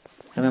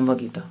 Remember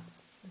Gita.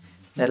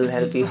 That will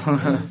help you.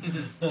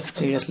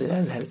 Seriously,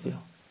 that will help you.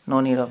 No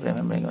need of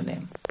remembering your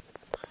name.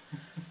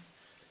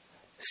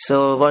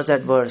 So, what's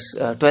that verse?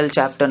 12th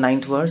chapter,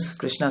 9th verse.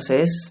 Krishna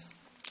says,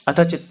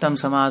 Atha chittam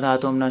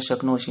samadhatum na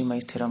shaknoshi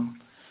maisthiram.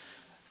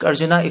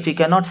 Arjuna, if you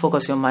cannot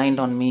focus your mind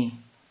on me,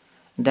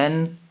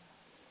 then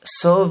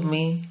serve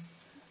me,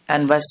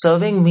 and by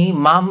serving me,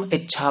 mam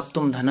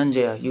ichhaptum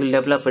dhananjaya, you will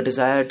develop a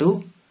desire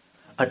to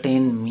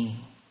attain me.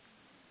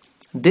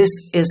 This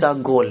is our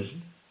goal.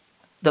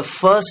 The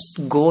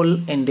first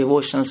goal in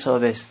devotional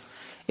service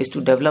is to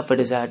develop a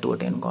desire to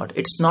attain God.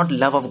 It's not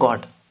love of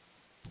God.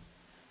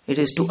 It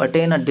is to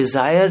attain a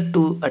desire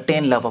to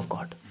attain love of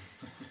God.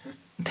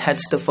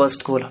 That's the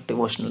first goal of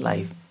devotional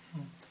life.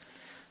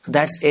 So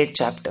that's 8th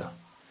chapter.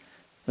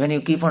 When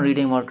you keep on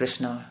reading about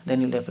Krishna,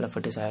 then you develop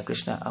a desire.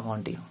 Krishna, I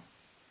want you.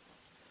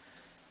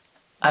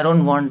 I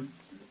don't want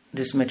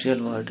this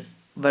material world,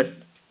 but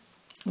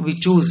we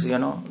choose,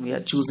 we are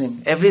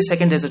choosing. Every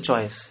second there's a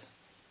choice.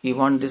 You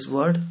want this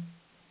word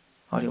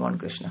or you want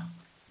Krishna.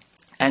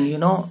 And you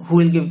know who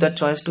will give that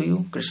choice to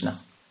you? Krishna.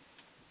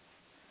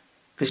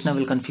 Krishna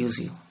will confuse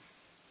you.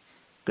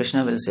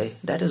 Krishna will say,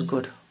 that is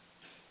good.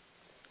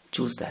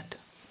 Choose that.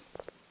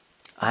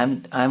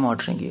 I'm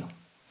ordering you.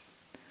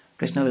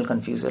 Krishna will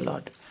confuse a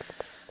lot.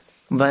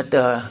 But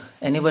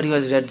anybody who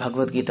has read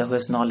Bhagavad Gita, who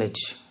has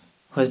knowledge,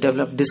 who has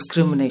developed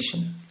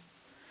discrimination.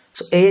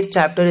 So 8th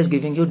chapter is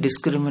giving you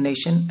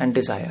discrimination and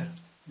desire.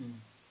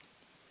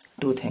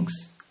 Two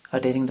things.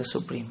 Attaining the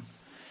Supreme.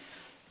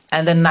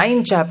 And the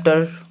 9th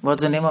chapter,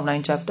 what's the name of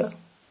 9th chapter?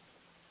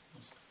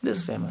 This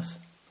is famous.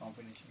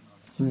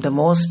 The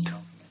most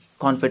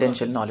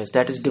confidential knowledge.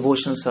 That is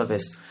devotional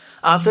service.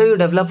 After you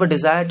develop a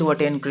desire to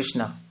attain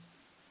Krishna,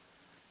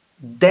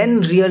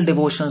 then real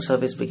devotional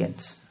service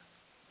begins.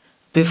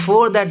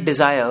 Before that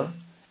desire,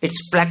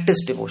 it's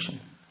practice devotion.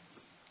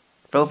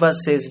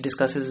 Prabhupada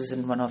discusses this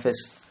in one of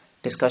his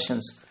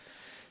discussions.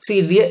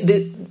 See,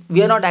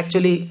 we are not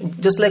actually,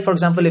 just like for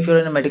example, if you're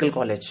in a medical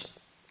college,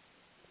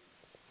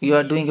 you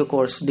are doing your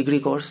course, degree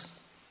course,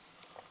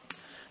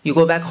 you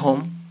go back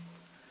home,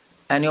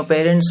 and your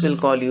parents will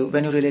call you,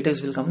 when your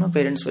relatives will come,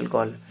 parents will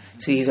call,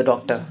 see, he's a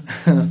doctor.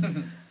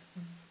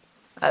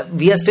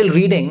 We are still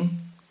reading,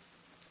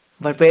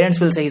 but parents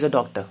will say he's a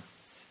doctor.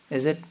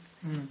 Is it?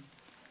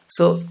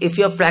 So, if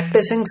you're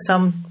practicing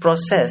some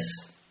process,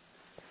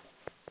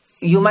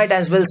 you might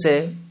as well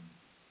say,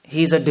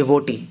 he's a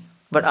devotee.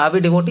 But are we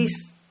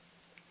devotees?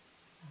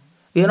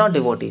 We are not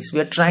devotees. We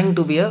are trying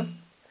to be a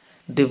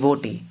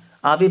devotee.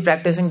 Are we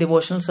practicing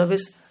devotional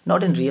service?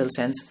 Not in real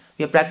sense.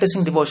 We are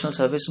practicing devotional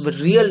service, but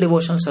real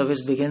devotional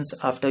service begins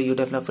after you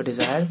develop a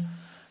desire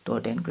to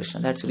attain Krishna.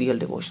 That's real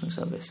devotional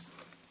service.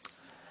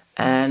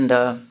 And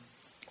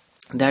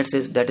that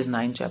is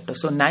 9th chapter.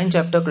 So 9th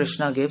chapter,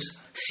 Krishna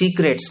gives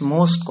secrets,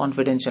 most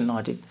confidential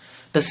knowledge.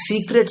 The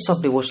secrets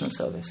of devotional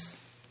service.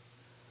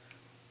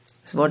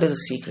 So what is a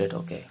secret?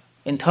 Okay.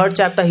 In 3rd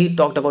chapter, he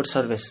talked about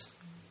service.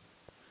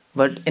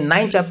 But in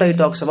 9th chapter, he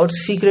talks about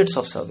secrets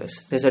of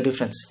service. There's a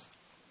difference.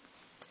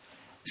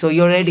 So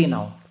you're ready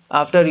now.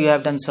 After you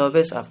have done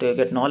service, after you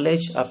get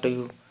knowledge, after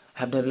you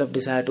have developed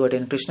desire to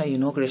attain Krishna, you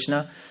know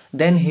Krishna,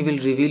 then he will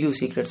reveal you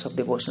secrets of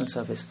devotional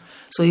service.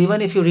 So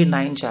even if you read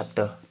 9th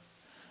chapter,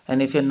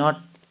 and if you're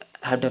not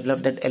have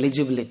developed that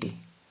eligibility,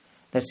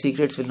 that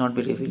secrets will not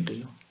be revealed to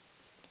you.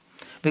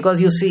 Because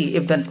you see,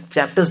 if the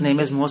chapter's name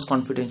is most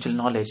confidential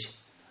knowledge,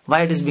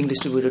 why it is being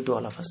distributed to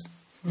all of us?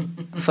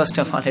 First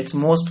of all, it's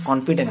most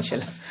confidential.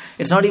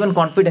 It's not even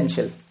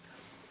confidential.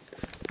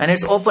 And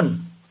it's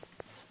open.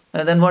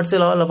 And then what's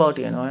it all about?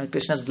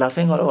 Krishna's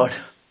bluffing or what?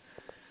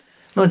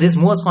 No, this is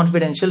most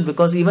confidential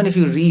because even if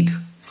you read,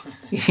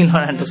 you will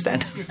not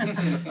understand.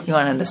 You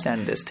won't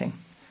understand this thing.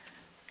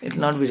 It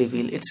will not be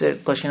revealed. It's a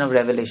question of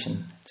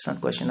revelation. It's not a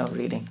question of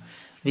reading.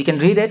 We can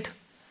read it,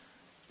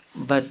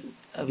 but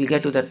we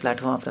get to that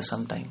platform after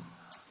some time,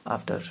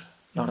 after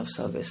a lot of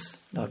service,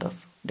 a lot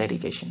of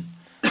dedication.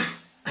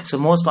 So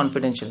most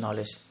confidential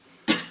knowledge.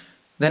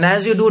 Then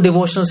as you do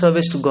devotional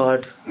service to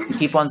God, you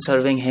keep on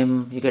serving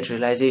Him, you get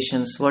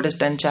realizations. What is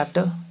 10th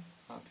chapter?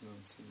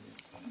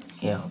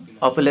 Yeah,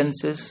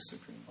 opulences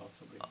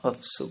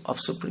of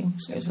Supreme.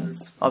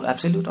 Of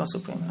Absolute or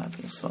Supreme?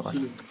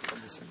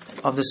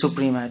 Of the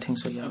Supreme, I think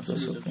so, yeah, of the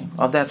Supreme.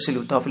 Of the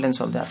Absolute, the opulence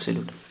of the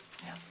Absolute.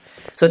 Yeah.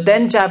 So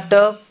 10th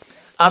chapter,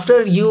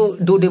 after you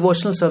do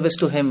devotional service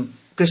to Him,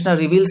 Krishna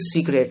reveals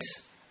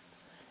secrets.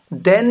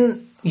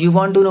 Then you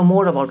want to know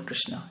more about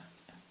Krishna.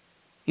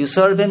 You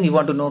serve Him, you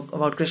want to know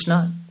about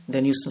Krishna,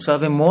 then you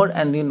serve Him more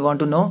and you want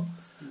to know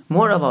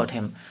more about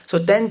Him. So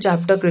 10th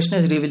chapter, Krishna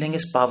is revealing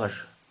His power,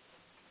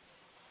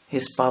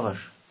 His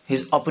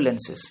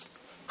opulences,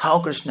 how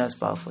Krishna is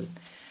powerful.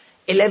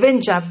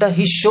 11th chapter,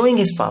 He's showing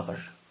His power.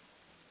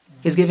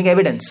 He's giving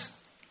evidence.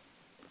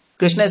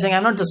 Krishna is saying,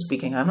 I'm not just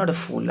speaking, I'm not a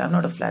fool, I'm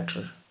not a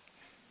flatterer.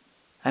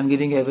 I'm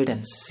giving you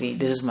evidence. See,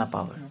 this is my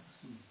power.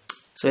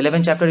 So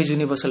 11th chapter is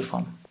universal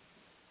form.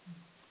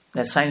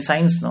 That's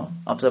science, no?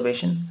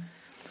 Observation.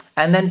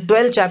 And then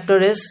 12th chapter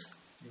is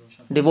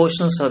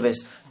devotional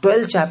service.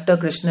 12th chapter,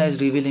 Krishna is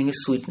revealing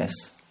His sweetness.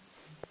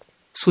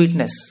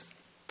 Sweetness.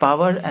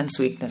 Power and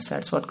sweetness.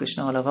 That's what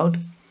Krishna all about.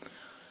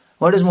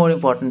 What is more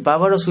important,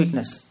 power or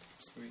sweetness?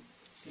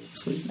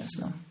 Sweetness,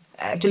 no.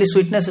 Actually,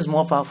 sweetness is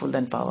more powerful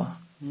than power.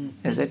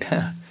 Is it?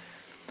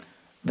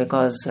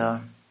 Because,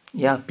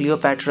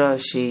 Cleopatra,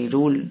 she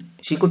ruled,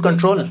 she could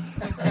control.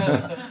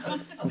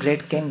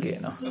 Great king,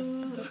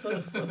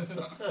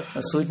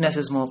 The sweetness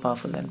is more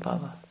powerful than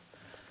power.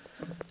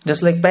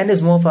 Just like pen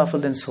is more powerful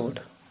than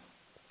sword.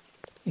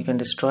 You can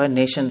destroy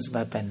nations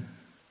by pen.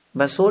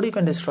 By sword you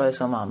can destroy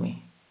some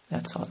army.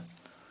 That's all.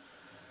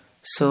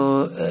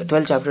 So,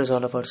 12th chapter is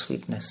all about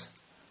sweetness.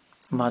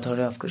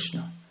 Madhurya of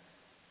Krishna.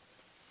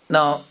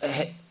 Now,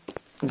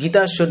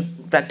 Gita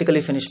should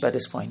practically finish by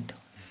this point.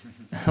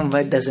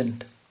 But it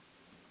doesn't.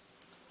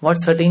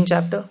 What's 13th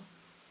chapter?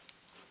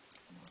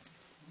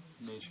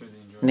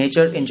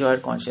 Nature,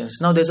 enjoyed consciousness.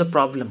 Now there's a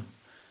problem.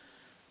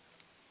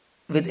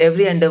 With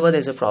every endeavor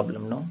there's a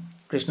problem, no?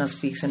 Krishna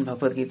speaks in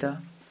Bhagavad Gita,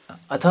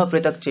 Atha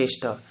pritak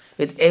cheshta.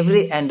 With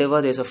every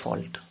endeavor there's a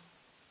fault.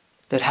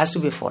 There has to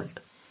be a fault.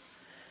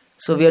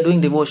 So we are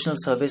doing devotional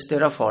service,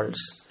 there are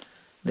faults.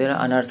 There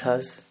are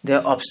anarthas, there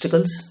are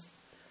obstacles.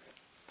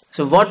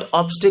 So what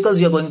obstacles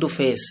you are going to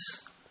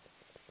face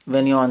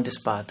when you are on this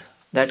path?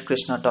 That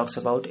Krishna talks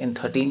about in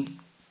 13th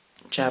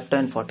chapter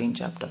and 14th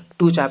chapter.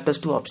 2 chapters,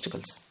 2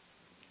 obstacles.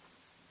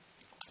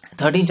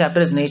 13th chapter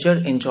is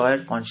nature,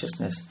 enjoyed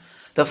consciousness.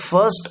 The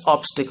first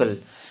obstacle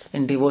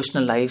in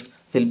devotional life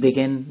will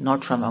begin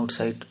not from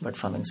outside but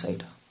from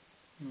inside.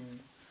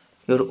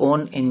 Your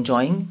own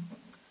enjoying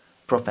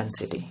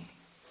propensity.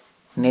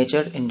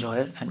 Nature,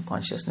 enjoyer and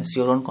consciousness.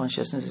 Your own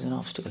consciousness is an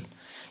obstacle.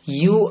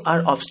 You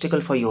are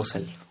obstacle for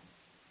yourself.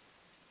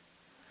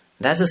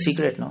 That's a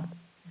secret, no?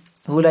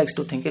 Who likes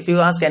to think? If you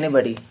ask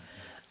anybody,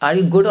 are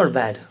you good or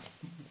bad?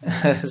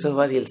 So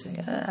what he'll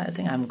say? I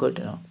think I'm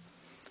good,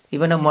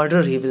 Even a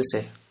murderer, he will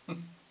say.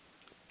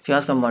 If you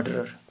ask a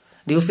murderer,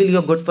 do you feel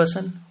you're a good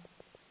person?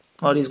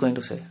 What he's going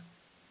to say?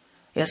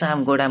 Yes,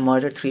 I'm good. I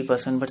murdered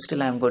 3%, but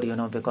still I'm good,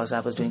 because I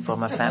was doing for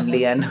my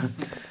family and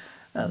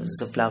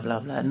so blah, blah,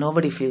 blah.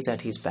 Nobody feels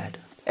that he's bad.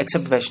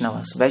 Except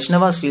Vaishnavas.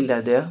 Vaishnavas feel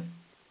that they're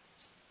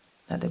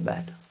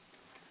bad.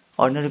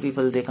 Ordinary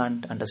people, they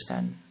can't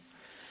understand.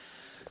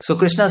 So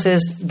Krishna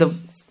says the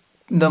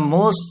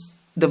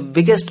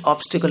biggest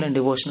obstacle in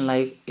devotional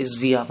life is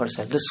we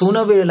ourselves. The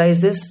sooner we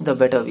realize this, the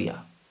better we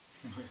are.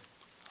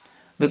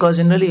 Because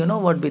generally,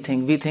 what we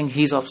think? We think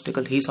he's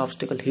obstacle, she's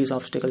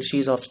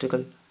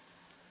obstacle.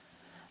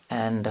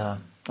 And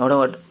what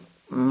about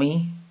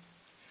me?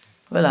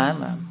 Well,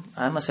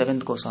 I'm a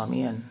 7th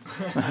Goswami and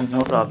I have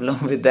no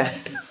problem with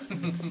that.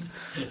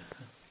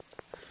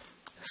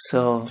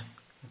 So,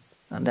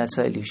 that's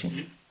an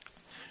illusion.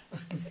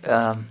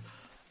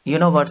 You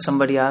know what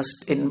somebody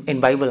asked in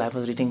Bible? I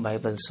was reading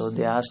Bible, so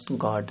they asked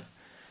God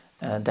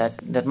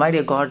that my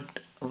dear God,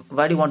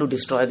 why do you want to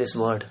destroy this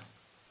world?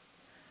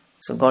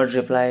 So God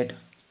replied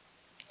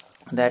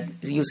that,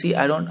 you see,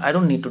 I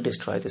don't need to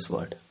destroy this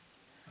world.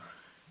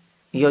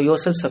 You're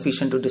yourself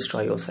sufficient to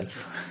destroy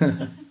yourself.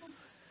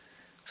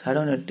 So I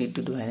don't need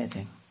to do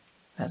anything.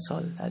 That's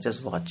all. I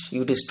just watch.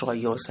 You destroy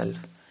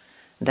yourself.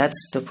 That's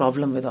the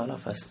problem with all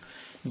of us.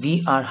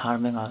 We are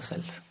harming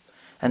ourselves.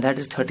 And that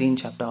is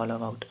 13th chapter all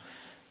about.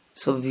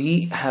 So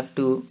we have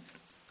to,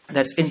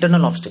 that's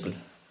internal obstacle.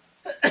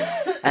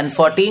 And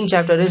 14th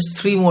chapter is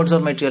 3 modes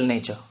of material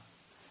nature.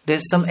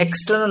 There's some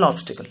external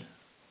obstacle.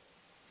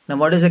 Now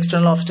what is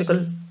external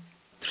obstacle?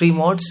 3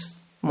 modes.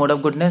 Mode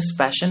of goodness,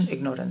 passion,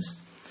 ignorance.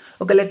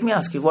 Okay, let me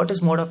ask you, what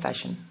is mode of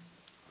passion?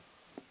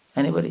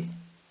 Anybody?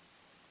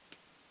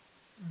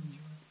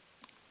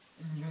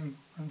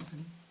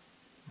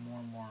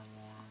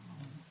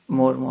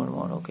 More.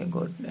 Okay,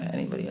 good.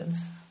 Anybody else?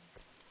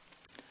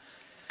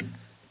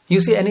 You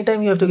see,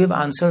 anytime you have to give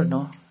answer,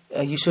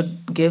 you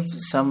should give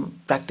some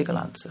practical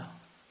answer.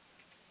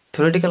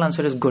 Theoretical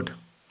answer is good.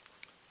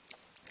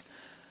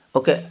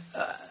 Okay,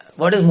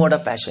 what is mode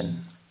of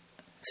passion?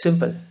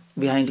 Simple.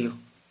 Behind you.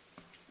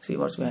 See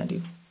what's behind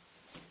you?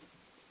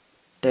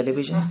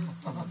 Television.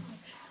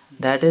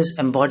 That is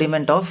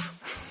embodiment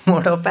of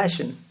mode of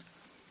passion.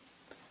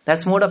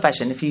 That's mode of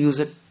passion if you use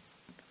it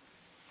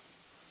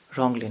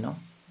wrongly,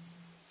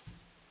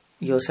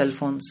 Your cell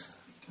phones,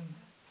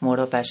 mode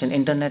of passion.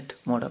 Internet,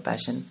 mode of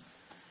passion.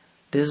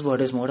 This is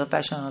what is mode of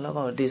passion all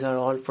about. These are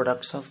all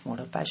products of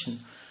mode of passion.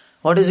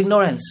 What is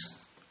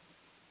ignorance?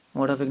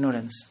 Mode of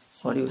ignorance.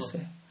 What do you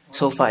say?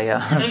 Sofa,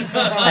 yeah.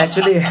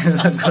 Actually,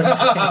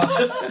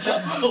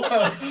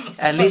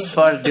 at least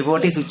for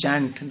devotees who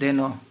chant, they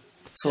know.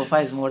 Sofa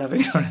is mode of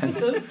ignorance.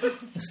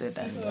 You sit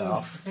and you're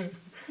off.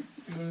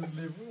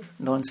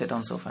 Don't sit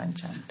on sofa and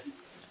chant.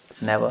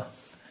 Never.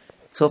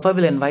 Sofa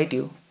will invite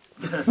you.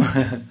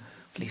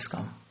 Please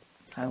come.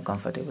 I'm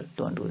comfortable.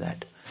 Don't do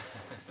that.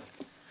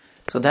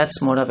 So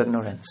that's mode of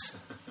ignorance.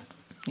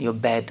 Your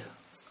bed,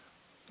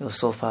 your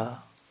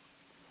sofa.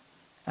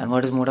 And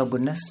what is mode of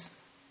goodness?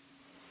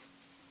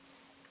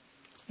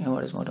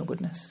 What is mode of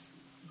goodness?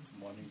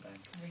 Morning time.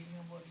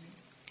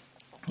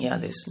 Yeah,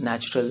 this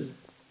natural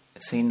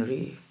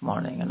scenery,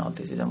 morning and all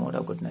this is a mode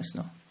of goodness,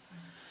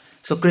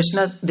 So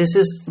Krishna,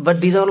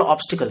 but these are all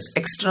obstacles,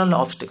 external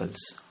obstacles.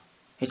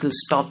 It will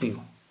stop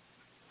you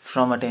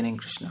from attaining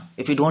Krishna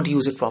if you don't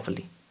use it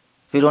properly.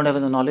 If you don't have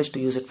the knowledge to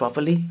use it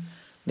properly,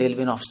 there will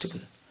be an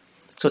obstacle.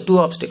 So 2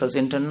 obstacles,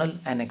 internal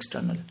and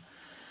external.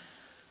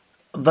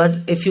 But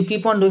if you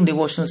keep on doing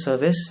devotional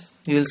service,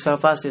 you will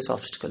surpass these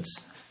obstacles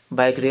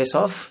by grace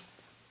of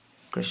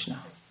Krishna.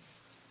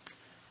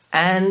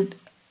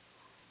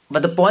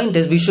 But the point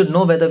is, we should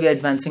know whether we are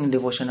advancing in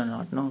devotion or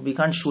not. No, we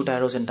can't shoot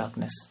arrows in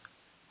darkness.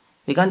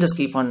 We can't just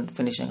keep on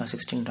finishing our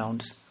 16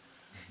 rounds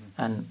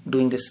and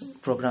doing this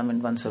program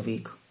in once a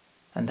week,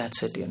 and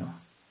that's it,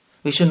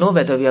 We should know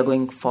whether we are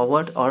going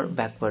forward or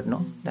backward,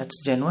 no?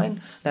 That's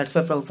genuine. That's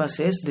why Prabhupada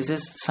says this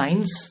is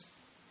science.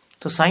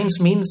 So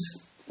science means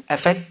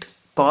effect,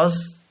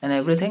 cause and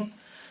everything.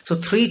 So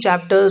 3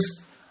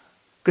 chapters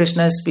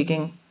Krishna is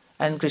speaking,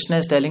 and Krishna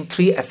is telling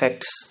 3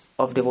 effects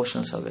of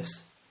devotional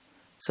service.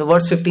 So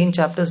what's 15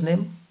 chapters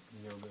name?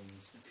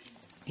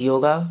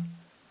 Yoga.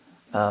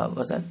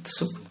 Was that?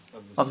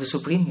 Of the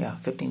Supreme? Yeah,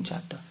 15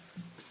 chapter.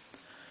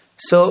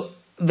 So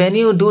when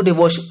you do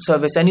devotion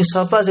service and you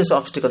surpass these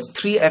obstacles,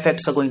 3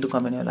 effects are going to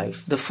come in your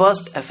life. The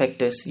first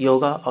effect is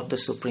Yoga of the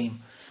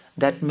Supreme.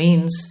 That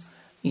means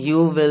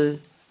you will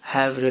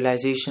have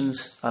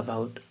realizations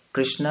about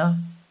Krishna,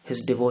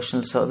 his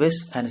devotional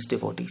service and his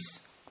devotees.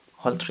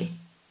 All 3.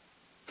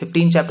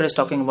 15 chapter is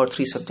talking about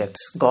 3 subjects: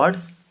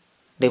 God,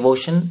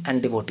 devotion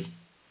and devotee.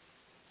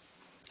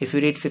 If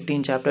you read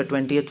 15 chapter,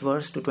 20th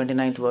verse to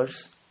 29th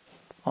verse,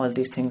 all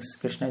these things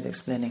Krishna is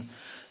explaining.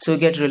 So you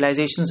get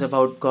realizations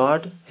about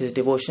God, his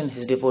devotion,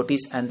 his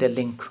devotees and their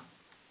link.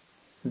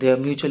 Their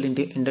mutual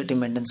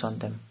interdependence on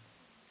them.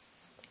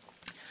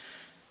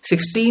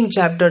 16th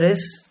chapter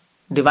is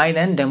divine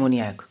and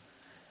demoniac.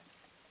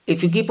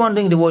 If you keep on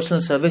doing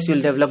devotional service, you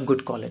will develop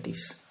good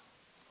qualities.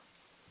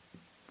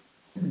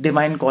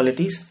 Divine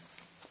qualities,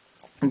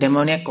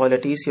 demoniac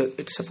qualities,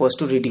 it's supposed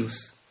to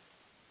reduce.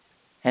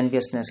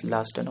 Enviousness,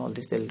 lust and all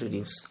this, they'll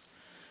reduce.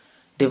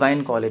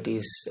 Divine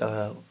qualities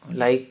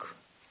like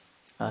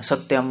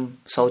Satyam,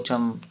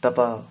 Saucham,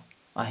 Tapa,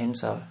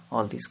 Ahimsa,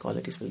 all these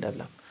qualities will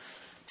develop.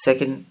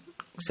 Second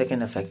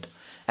effect.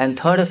 And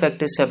third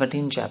effect is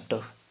 17th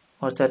chapter.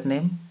 What's that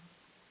name?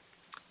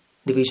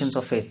 Divisions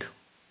of faith.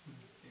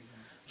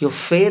 Your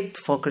faith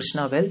for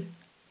Krishna will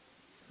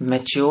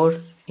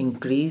mature,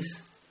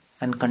 increase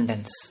and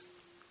condense.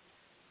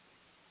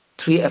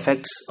 3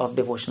 effects of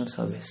devotional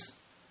service.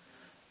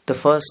 The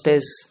first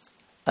is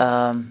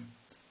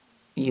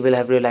you will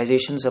have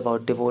realizations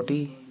about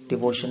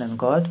devotion and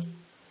God.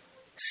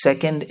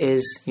 Second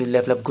is you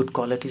develop good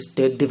qualities,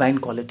 divine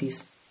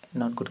qualities,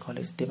 not good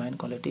qualities, divine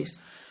qualities.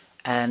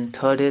 And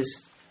third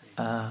is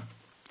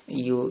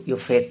your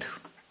faith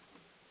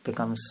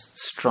becomes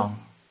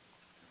strong.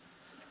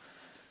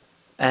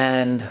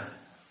 And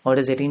what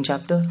is 18th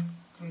chapter?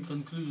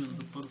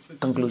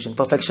 Conclusion.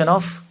 Perfection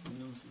of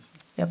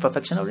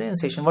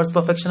renunciation. What's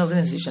perfection of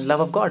renunciation?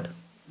 Love of God.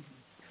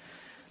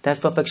 That's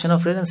perfection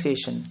of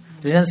renunciation.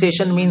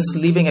 Renunciation means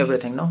leaving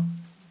everything, no?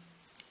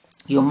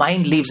 Your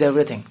mind leaves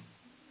everything.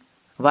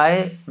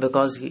 Why?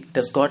 Because it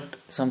has got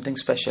something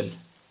special.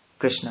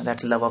 Krishna,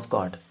 that's love of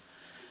God.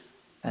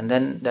 And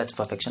then that's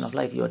perfection of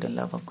life. You are in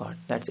love of God.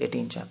 That's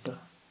 18th chapter.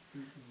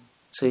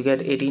 So you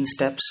get 18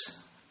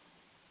 steps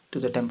to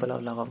the temple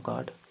of love of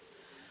God.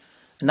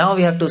 Now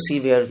we have to see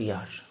where we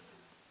are.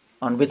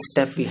 On which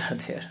step we are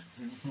there.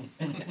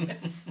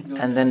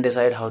 And then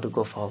decide how to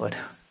go forward.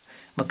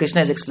 But Krishna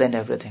has explained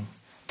everything.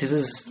 This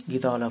is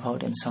Gita all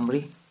about in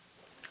summary.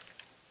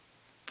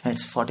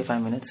 It's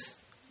 45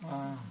 minutes.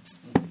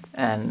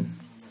 And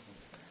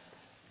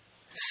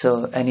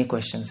so any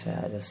questions?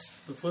 Yeah, I just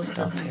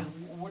stop here.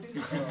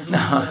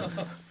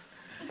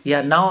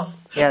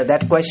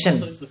 That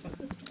question.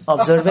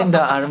 Observing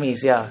the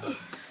armies, yeah.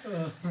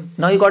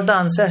 Now you got the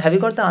answer. Have you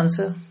got the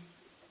answer?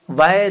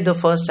 Why the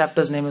first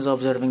chapter's name is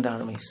Observing the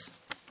Armies?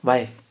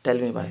 Why? Tell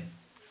me why.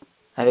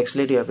 I've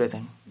explained to you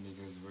everything.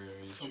 Because we're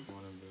each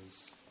one of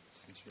those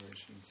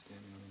situations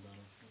standing on the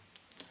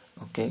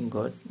battlefield. Okay,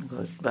 good.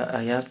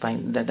 But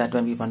fine. That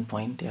may be one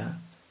point.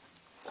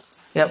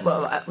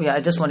 I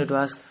just wanted to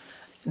ask: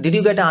 did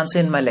you get an answer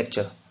in my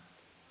lecture?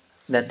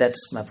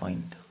 That's my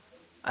point.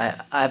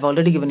 I've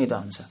already given you the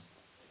answer.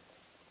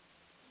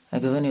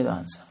 I've given you the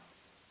answer.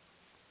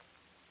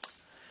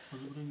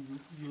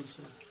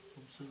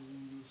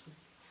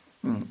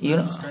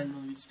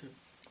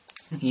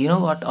 You know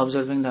what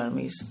observing the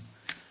armies?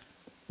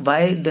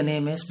 Why the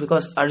name is?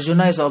 Because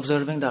Arjuna is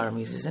observing the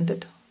armies, isn't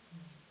it?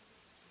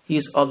 He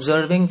is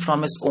observing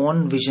from his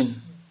own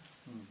vision.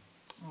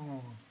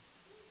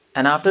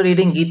 And after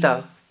reading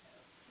Gita,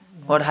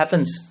 what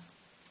happens?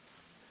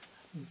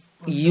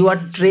 You are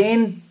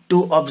trained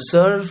to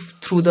observe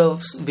through the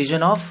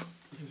vision of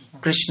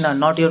Krishna,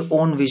 not your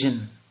own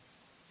vision.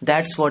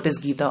 That's what is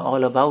Gita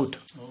all about.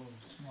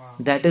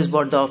 That is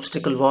what the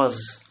obstacle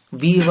was.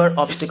 We were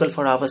obstacle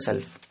for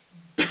ourselves.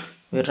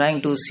 We are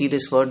trying to see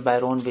this world by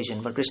our own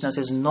vision. But Krishna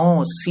says,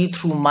 no, see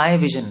through my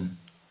vision.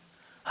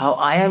 How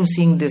I am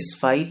seeing this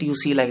fight, you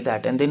see like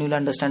that. And then you'll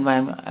understand why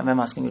I'm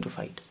asking you to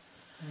fight.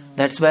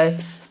 That's why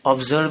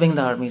observing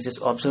the armies, this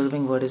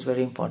observing word is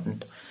very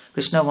important.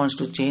 Krishna wants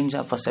to change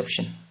our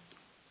perception.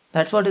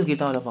 That's what is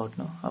Gita all about,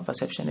 no? Our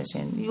perception is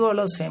changed. You all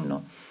are same,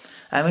 no?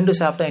 I mean to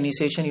say, after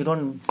initiation, you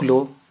don't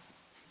glow.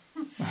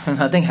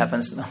 Nothing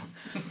happens, no?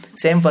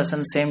 Same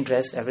person, same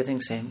dress, everything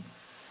same.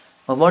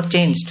 But what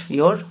changed?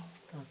 Your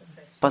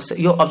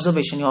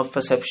observation, your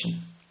perception.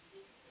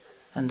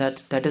 And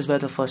that is where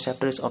the first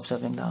chapter is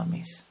observing the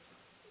armies.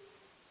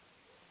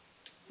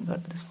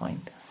 Got to this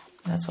point.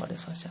 That's what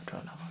is first chapter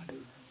all about.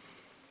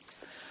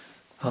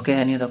 Okay,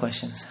 any other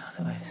questions?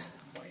 Otherwise.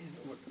 Why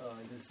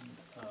this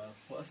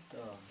first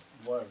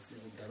verse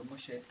is Dharma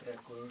Kshetra,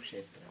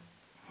 Kurukshetra?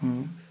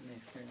 Can you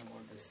explain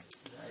about this?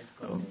 Why it's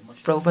called Dharma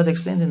Kshetra? Prabhupada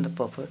explains in the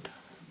purport,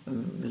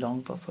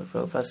 long purport.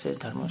 Prabhupada says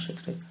Dharma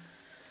Kshetra.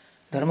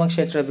 Dharma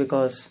Kshetra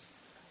because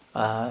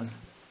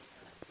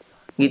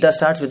Gita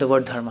starts with the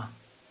word Dharma.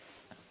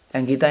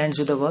 And Gita ends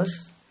with the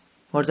verse.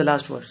 What's the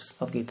last verse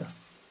of Gita?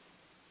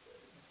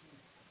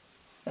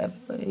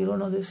 You don't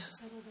know this?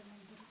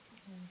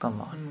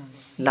 Come on.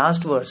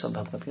 Last verse of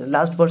Bhagavad Gita.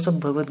 Last verse of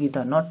Bhagavad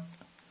Gita, not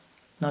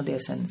the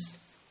essence.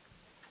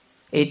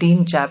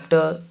 18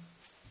 chapter,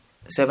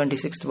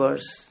 76th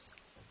verse.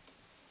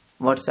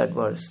 What's that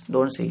verse?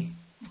 Don't see.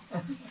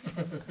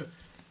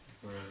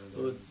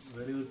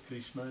 Very good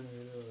Krishna and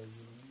very good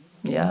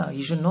Arjuna. Yeah,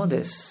 you should know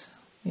this.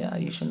 Yeah,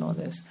 you should know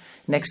this.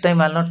 Next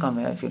time I'll not come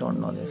here if you don't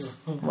know this.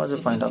 What's the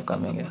point of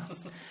coming here?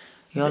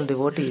 You all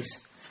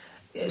devotees.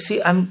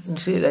 See,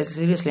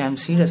 seriously, I'm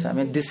serious. I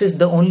mean, this is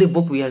the only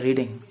book we are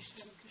reading.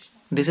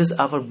 This is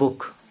our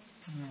book.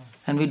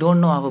 And we don't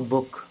know our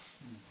book.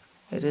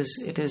 It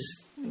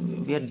is,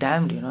 we are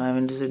damned, you know. I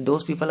mean,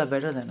 those people are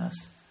better than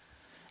us.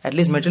 At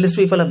least materialist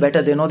people are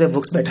better. They know their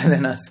books better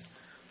than us.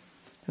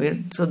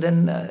 So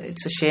then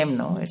it's a shame,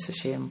 no? It's a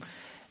shame.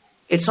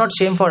 It's not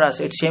shame for us.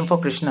 It's shame for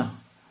Krishna.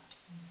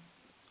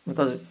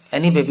 Because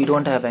anyway, we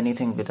don't have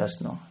anything with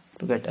us, no,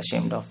 to get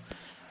ashamed of.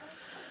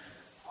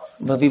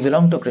 But we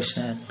belong to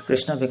Krishna, and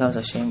Krishna becomes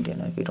ashamed, you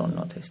know, if we don't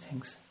know these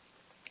things.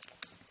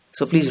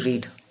 So please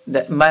read.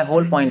 My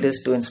whole point is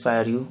to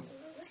inspire you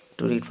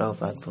to read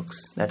Prabhupada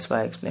books. That's why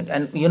I explained.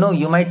 And you know,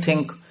 you might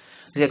think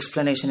the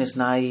explanation is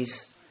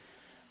nice,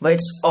 but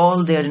it's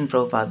all there in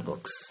Prabhupada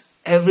books.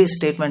 Every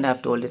statement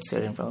I've told, it's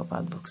there in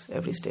Prabhupada books.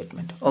 Every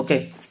statement.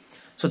 Okay.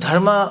 So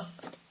Dharma,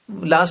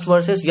 last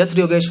verse is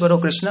Yatra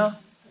Yogeshwaro Krishna,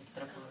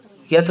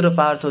 Yatra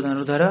Partho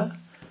Dhanudhara,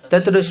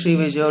 Tatra Shri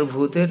Vijayar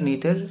Bhutir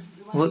Nitir,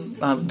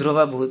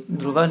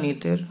 Dhruva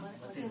Nitir,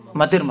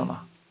 Matir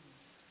Mama.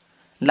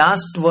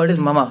 Last word is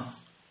Mama.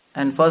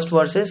 And first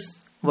word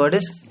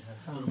is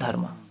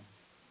Dharma.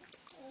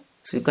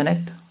 So you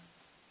connect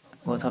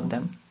both of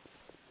them.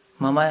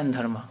 Mama and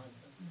Dharma.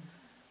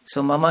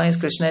 So Mama is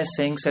Krishna is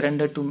saying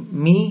surrender to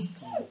me.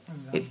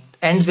 It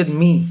ends with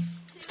me.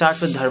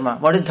 Starts with Dharma.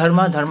 What is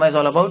Dharma? Dharma is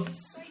all about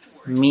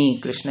me.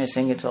 Krishna is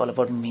saying it's all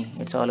about me.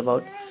 It's all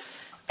about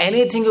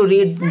anything you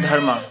read in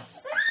Dharma.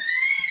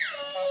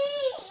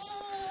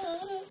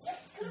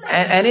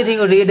 Anything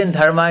you read in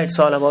Dharma, it's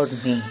all about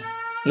me.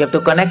 You have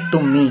to connect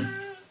to me.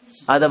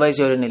 Otherwise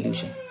you're an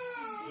illusion.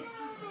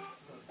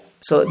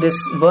 So this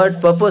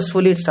word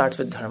purposefully it starts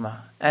with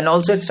Dharma. And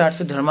also it starts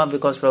with Dharma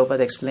because Prabhupada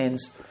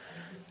explains.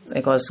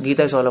 Because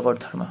Gita is all about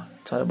Dharma.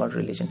 It's all about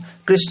religion.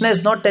 Krishna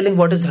is not telling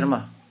what is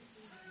Dharma.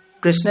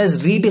 Krishna is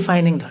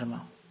redefining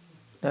Dharma.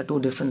 There are two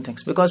different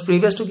things. Because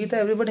previous to Gita,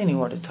 everybody knew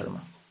what is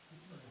Dharma.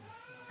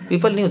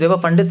 People knew. They were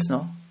Pandits,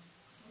 no?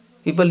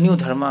 People knew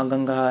Dharma,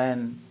 Ganga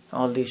and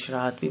all these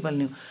Shraddh. People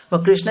knew.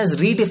 But Krishna is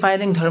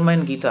redefining Dharma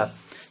in Gita.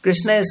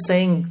 Krishna is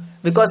saying,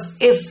 because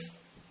if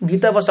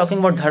Gita was talking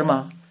about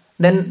Dharma,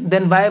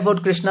 then why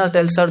would Krishna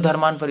tell Sar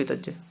Dharman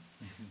Paritajya?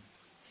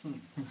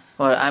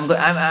 Or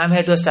I'm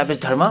here to establish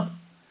Dharma.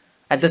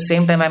 At the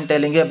same time I'm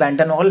telling you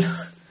abandon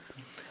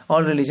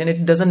all religion.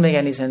 It doesn't make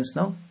any sense,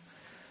 no?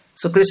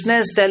 So Krishna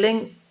is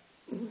telling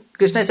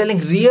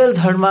real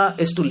Dharma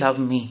is to love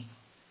me.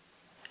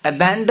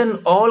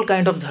 Abandon all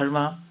kind of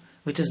Dharma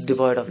which is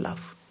devoid of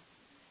love.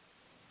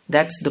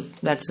 That's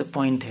the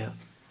point here.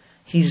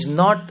 He's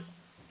not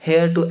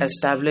here to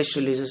establish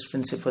religious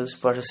principles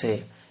per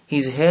se.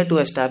 He's here to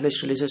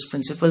establish religious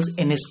principles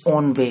in his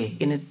own way,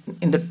 in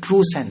the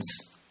true sense.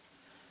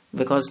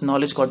 Because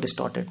knowledge got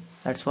distorted.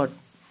 That's what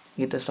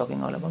Gita is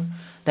talking all about.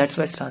 That's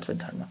why it starts with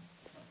Dharma.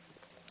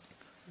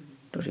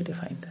 To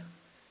redefine them.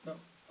 Now,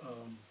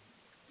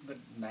 the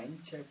 9th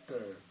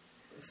chapter,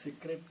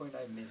 secret point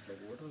I missed. Like,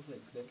 what was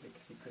exactly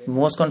secret?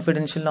 Most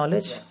confidential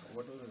knowledge? Yeah,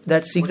 what was it?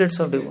 That's secrets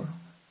of devotion.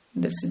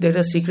 There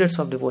are secrets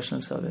of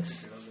devotional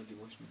service.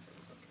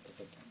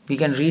 We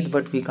can read,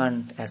 but we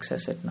can't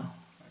access it now.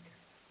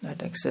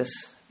 That access,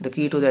 the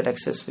key to that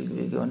access will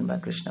be given by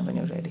Krishna when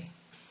you're ready.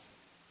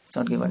 It's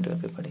not given to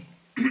everybody.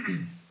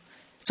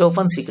 It's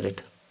open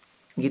secret.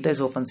 Gita is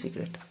open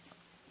secret.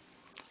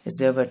 It's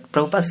there, but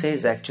Prabhupada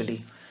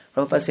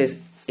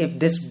says, if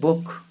this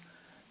book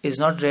is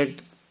not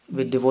read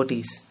with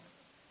devotees,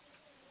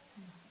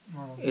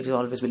 it will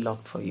always be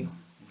locked for you.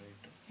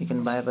 You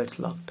can buy, but it's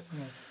locked.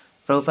 Yes.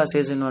 Prabhupada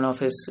says in one of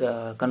his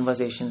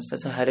conversations,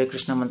 that's a Hare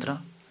Krishna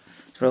mantra.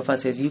 Prabhupada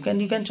says you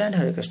can chant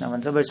Hare Krishna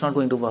mantra, but it's not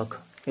going to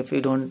work if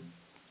you're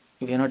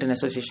not in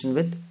association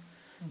with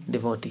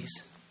devotees.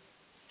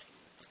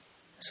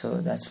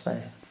 So that's why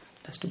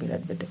it has to be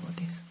read with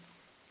devotees.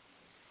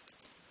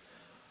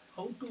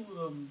 How to,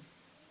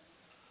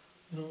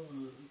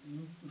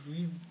 you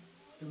read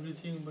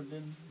everything, but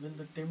then when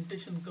the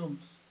temptation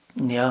comes,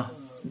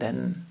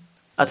 then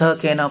atha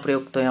kena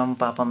prayoktayam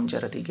papam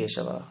charati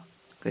Keshava.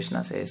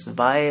 Krishna says,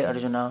 why,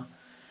 Arjuna,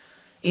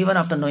 even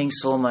after knowing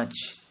so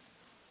much,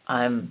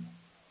 I am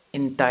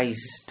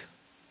enticed,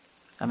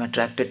 I am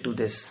attracted to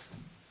this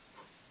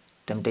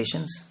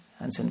temptations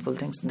and sinful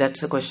things.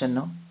 That's the question,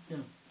 no? Yeah.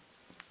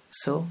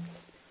 So,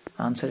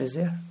 answer is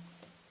there.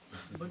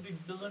 But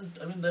it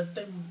doesn't, that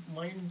time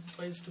mind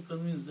tries to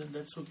convince that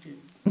that's okay.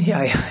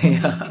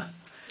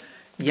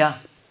 Yeah.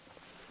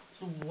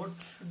 So what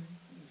should...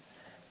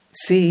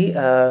 See,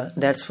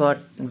 that's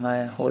what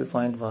my whole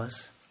point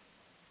was.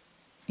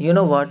 You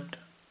know what?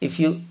 If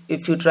you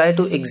try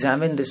to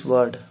examine this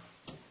word,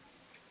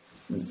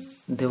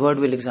 the word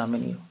will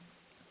examine you.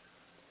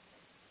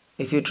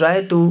 If you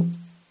try to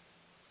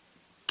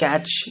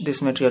catch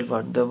this material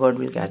word, the word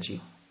will catch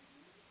you.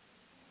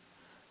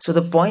 So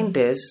the point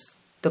is,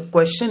 the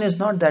question is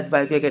not that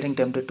why we are getting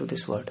tempted to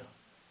this word.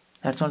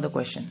 That's not the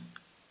question.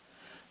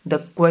 The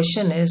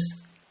question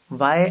is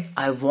why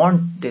I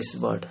want this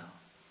word.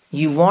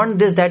 You want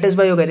this, that is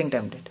why you're getting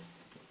tempted.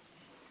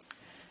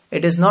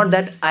 It is not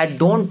that I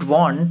don't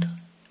want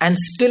and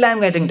still I'm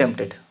getting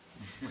tempted.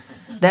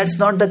 That's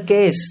not the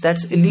case.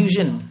 That's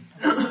illusion.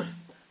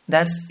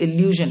 That's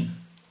illusion.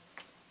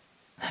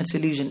 That's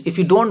illusion. If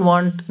you don't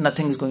want,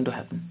 nothing is going to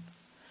happen.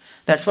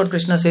 That's what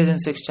Krishna says in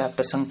 6th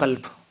chapter,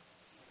 Sankalp.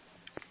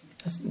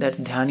 That's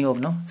Dhyan Yoga,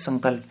 no?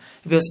 Sankalp.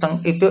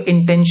 If your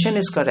intention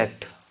is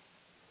correct,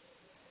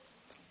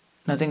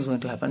 nothing is going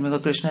to happen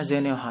because Krishna is there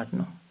in your heart,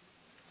 no?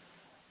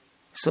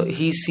 So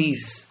he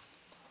sees.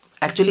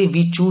 Actually,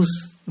 we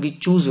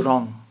choose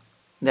wrong.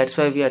 That's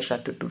why we are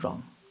attracted to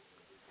wrong.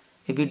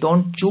 If we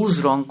don't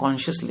choose wrong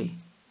consciously,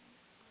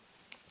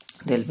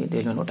 there'll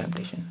be no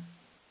temptation.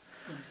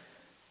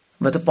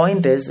 But the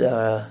point is,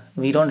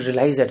 we don't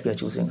realize that we are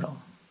choosing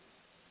wrong.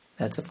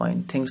 That's the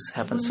point. Things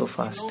happen so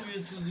fast. We know we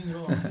are choosing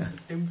wrong.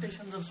 The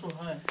temptations are so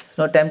high.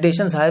 No,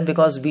 temptations high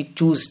because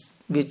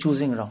we're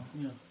choosing wrong.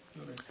 Yeah,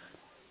 you're right.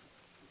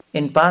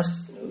 In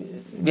past,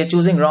 we are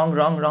choosing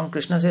wrong.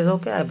 Krishna says,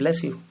 okay, I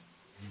bless you.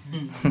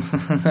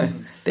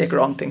 Take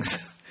wrong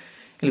things.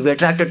 You'll be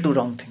attracted to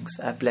wrong things.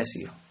 I bless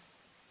you.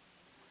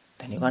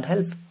 Then you can't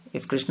help.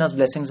 If Krishna's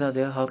blessings are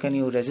there, how can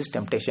you resist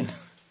temptation?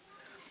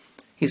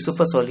 He's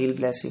super soul, he'll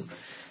bless you.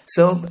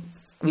 So,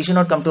 we should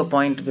not come to a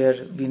point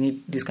where we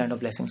need these kind of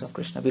blessings of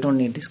Krishna. We don't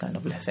need these kind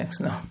of blessings,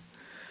 no.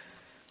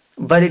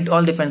 But it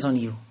all depends on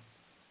you.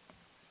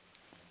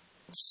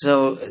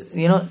 So,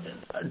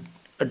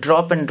 a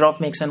drop and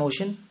drop makes an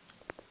ocean.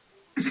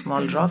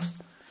 Small drops.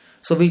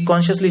 So we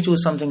consciously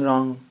choose something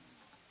wrong,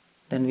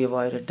 then we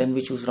avoid it, then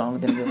we choose wrong,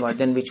 then we avoid,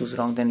 then we choose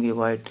wrong, then we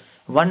avoid.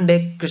 One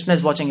day, Krishna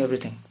is watching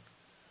everything.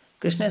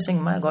 Krishna is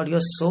saying, my God,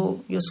 you're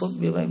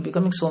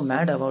becoming so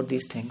mad about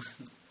these things.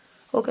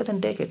 Okay,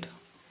 then take it.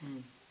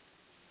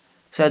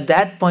 So at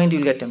that point,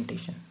 you'll get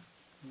temptation.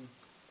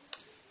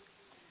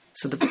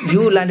 So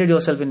you landed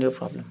yourself in your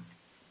problem.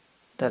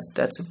 That's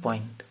the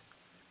point.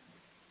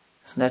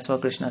 So that's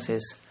what Krishna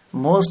says.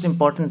 Most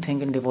important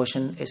thing in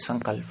devotion is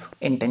sankalp,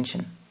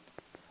 intention,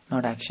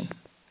 not action,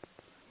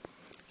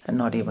 and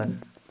not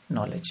even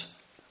knowledge.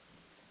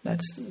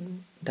 That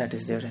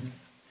is there in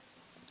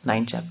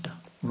 9th chapter.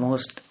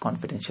 Most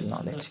confidential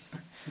knowledge.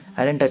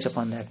 I didn't touch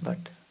upon that, but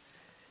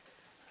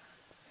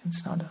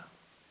it's not a...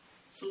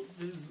 So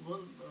there is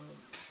one,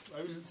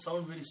 I will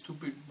sound very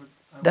stupid, but...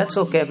 That's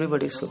okay,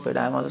 everybody is stupid.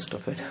 I am also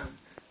stupid.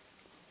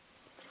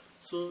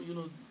 So,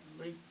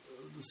 like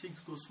the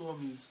 6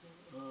 Goswamis,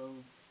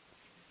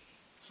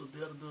 so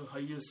they are the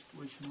highest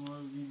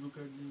Vaishnavas. We look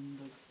at them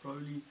like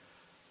probably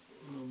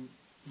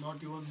not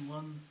even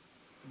one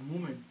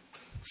moment,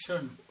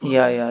 kshan.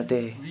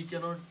 They... We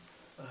cannot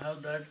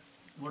have that,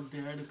 what they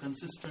had, a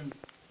consistent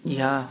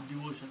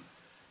devotion.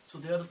 So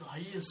they are the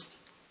highest.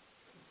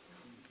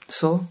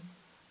 So?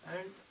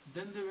 And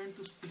then they went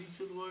to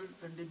spiritual world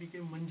and they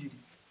became Manjiri.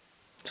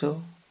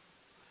 So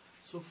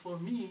for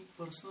me,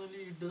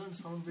 personally, it doesn't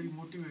sound very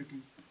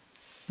motivating.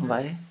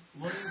 Why?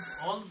 One is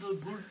all the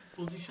good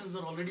positions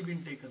are already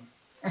been taken.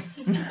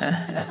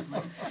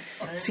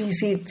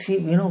 See,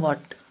 you know what?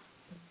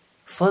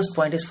 First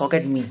point is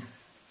forget me.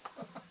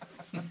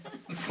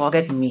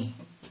 Forget me.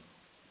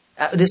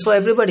 This is for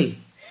everybody.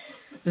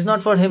 This is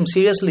not for him,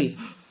 seriously.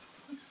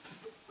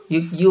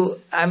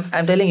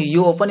 I'm telling you,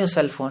 you open your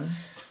cell phone,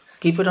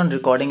 keep it on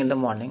recording in the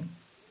morning,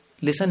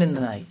 listen in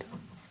the night.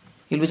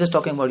 You'll be just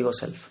talking about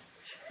yourself.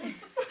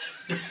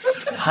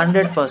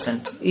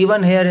 100%.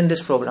 Even here in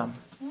this program.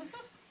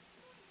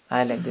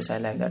 I like this, I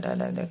like that,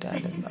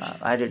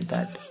 I did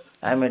that.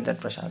 I made that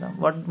prasadam.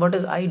 What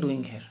is I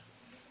doing here?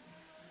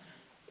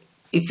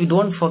 If you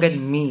don't forget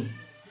me,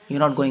 you're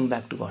not going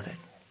back to Godhead.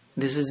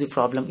 This is the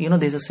problem.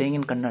 There's a saying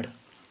in Kannada.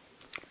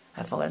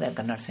 I forgot that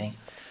Kannada saying.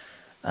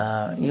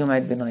 You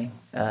might be knowing.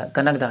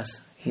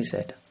 Kanakdas, he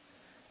said.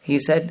 He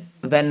said,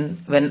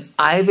 when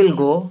I will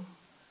go,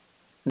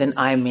 then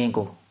I may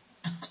go.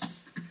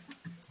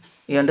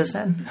 You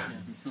understand?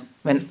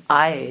 When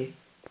I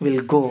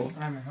will go,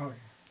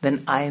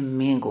 then I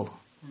may go.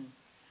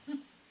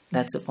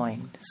 That's the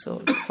point. So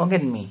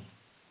forget me,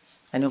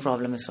 and your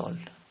problem is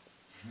solved.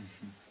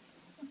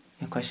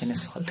 Your question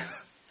is solved.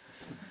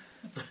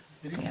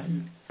 Yeah.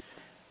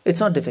 It's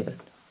not difficult.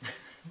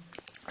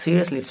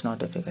 Seriously, it's not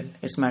difficult.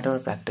 It's a matter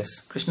of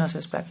practice. Krishna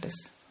says practice.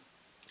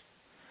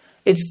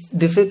 It's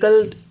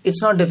difficult.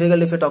 It's not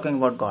difficult if you're talking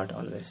about God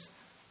always.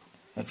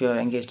 If you're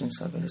engaged in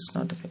service, it's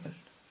not difficult.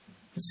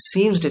 It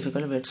seems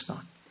difficult, but it's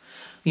not.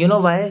 You know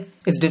why?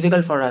 It's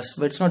difficult for us,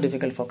 but it's not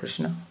difficult for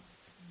Krishna.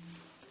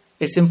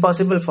 It's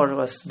impossible for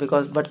us,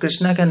 but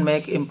Krishna can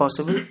make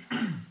impossible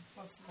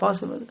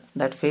possible.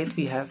 That faith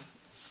we have,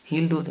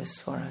 He'll do this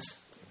for us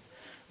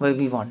where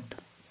we want.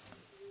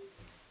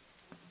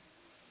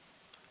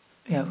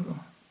 Yeah, bro.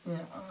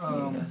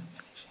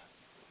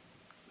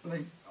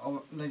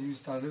 Like you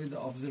started with the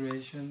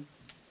observation.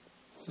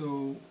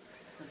 So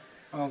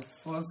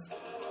first.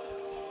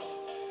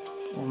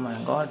 Oh my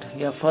God!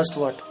 Yeah, first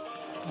what?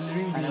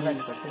 Living I never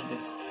beings. expected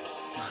this.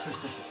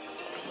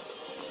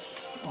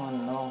 Oh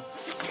no.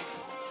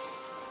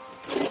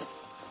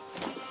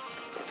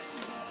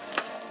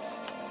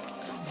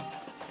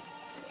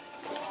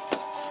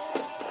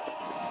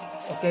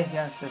 Okay,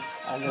 yeah,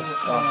 I'll just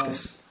stop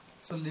this.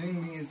 So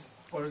living being is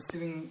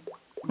perceiving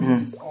Mhm.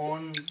 his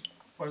own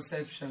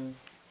perception.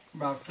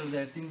 But after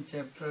the 18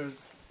 chapters,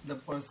 the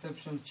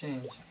perception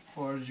changed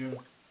for Arjuna.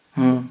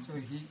 So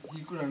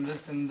he could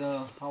understand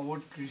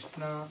what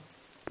Krishna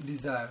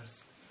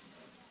desires.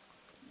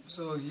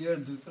 So here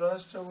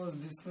Dhritarashtra was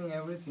listening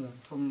everything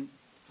from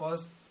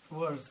first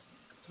verse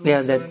through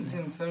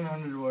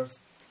 700 verse.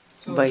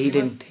 So but he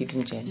didn't He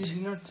change.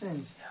 did not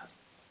change.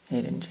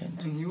 He didn't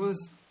change. And he was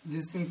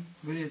listening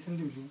very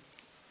attentively.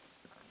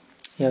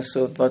 Yeah,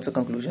 so what's the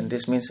conclusion?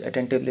 This means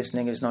attentive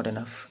listening is not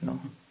enough. No.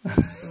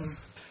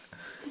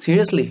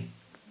 Seriously.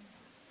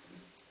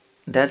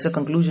 That's a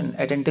conclusion.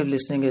 Attentive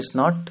listening is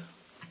not.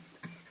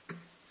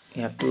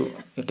 You have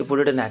to put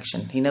it in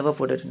action. He never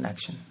put it in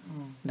action.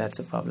 That's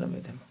a problem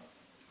with him.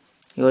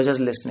 He was just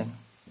listening.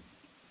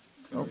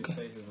 Could we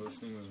say his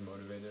listening was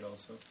motivated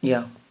also?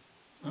 Yeah.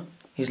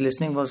 His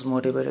listening was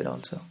motivated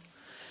also.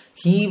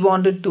 He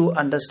wanted to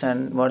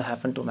understand what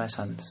happened to my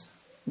sons.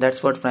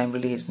 That's what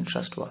primarily his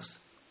interest was.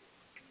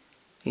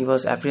 He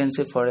was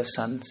apprehensive for his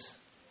sons.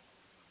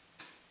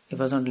 He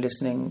was not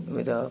listening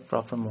with a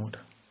proper mood.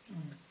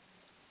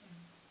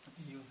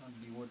 He was not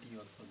devotee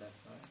also,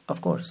 that's why.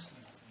 Of course.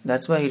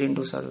 That's why he didn't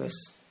do service.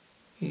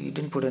 He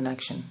didn't put in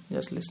action,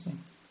 just listening.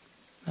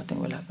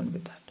 Nothing will happen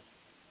with that.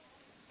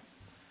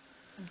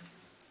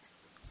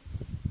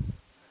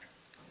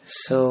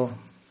 So,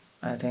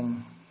 I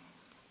think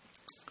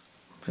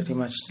pretty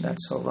much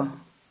that's over.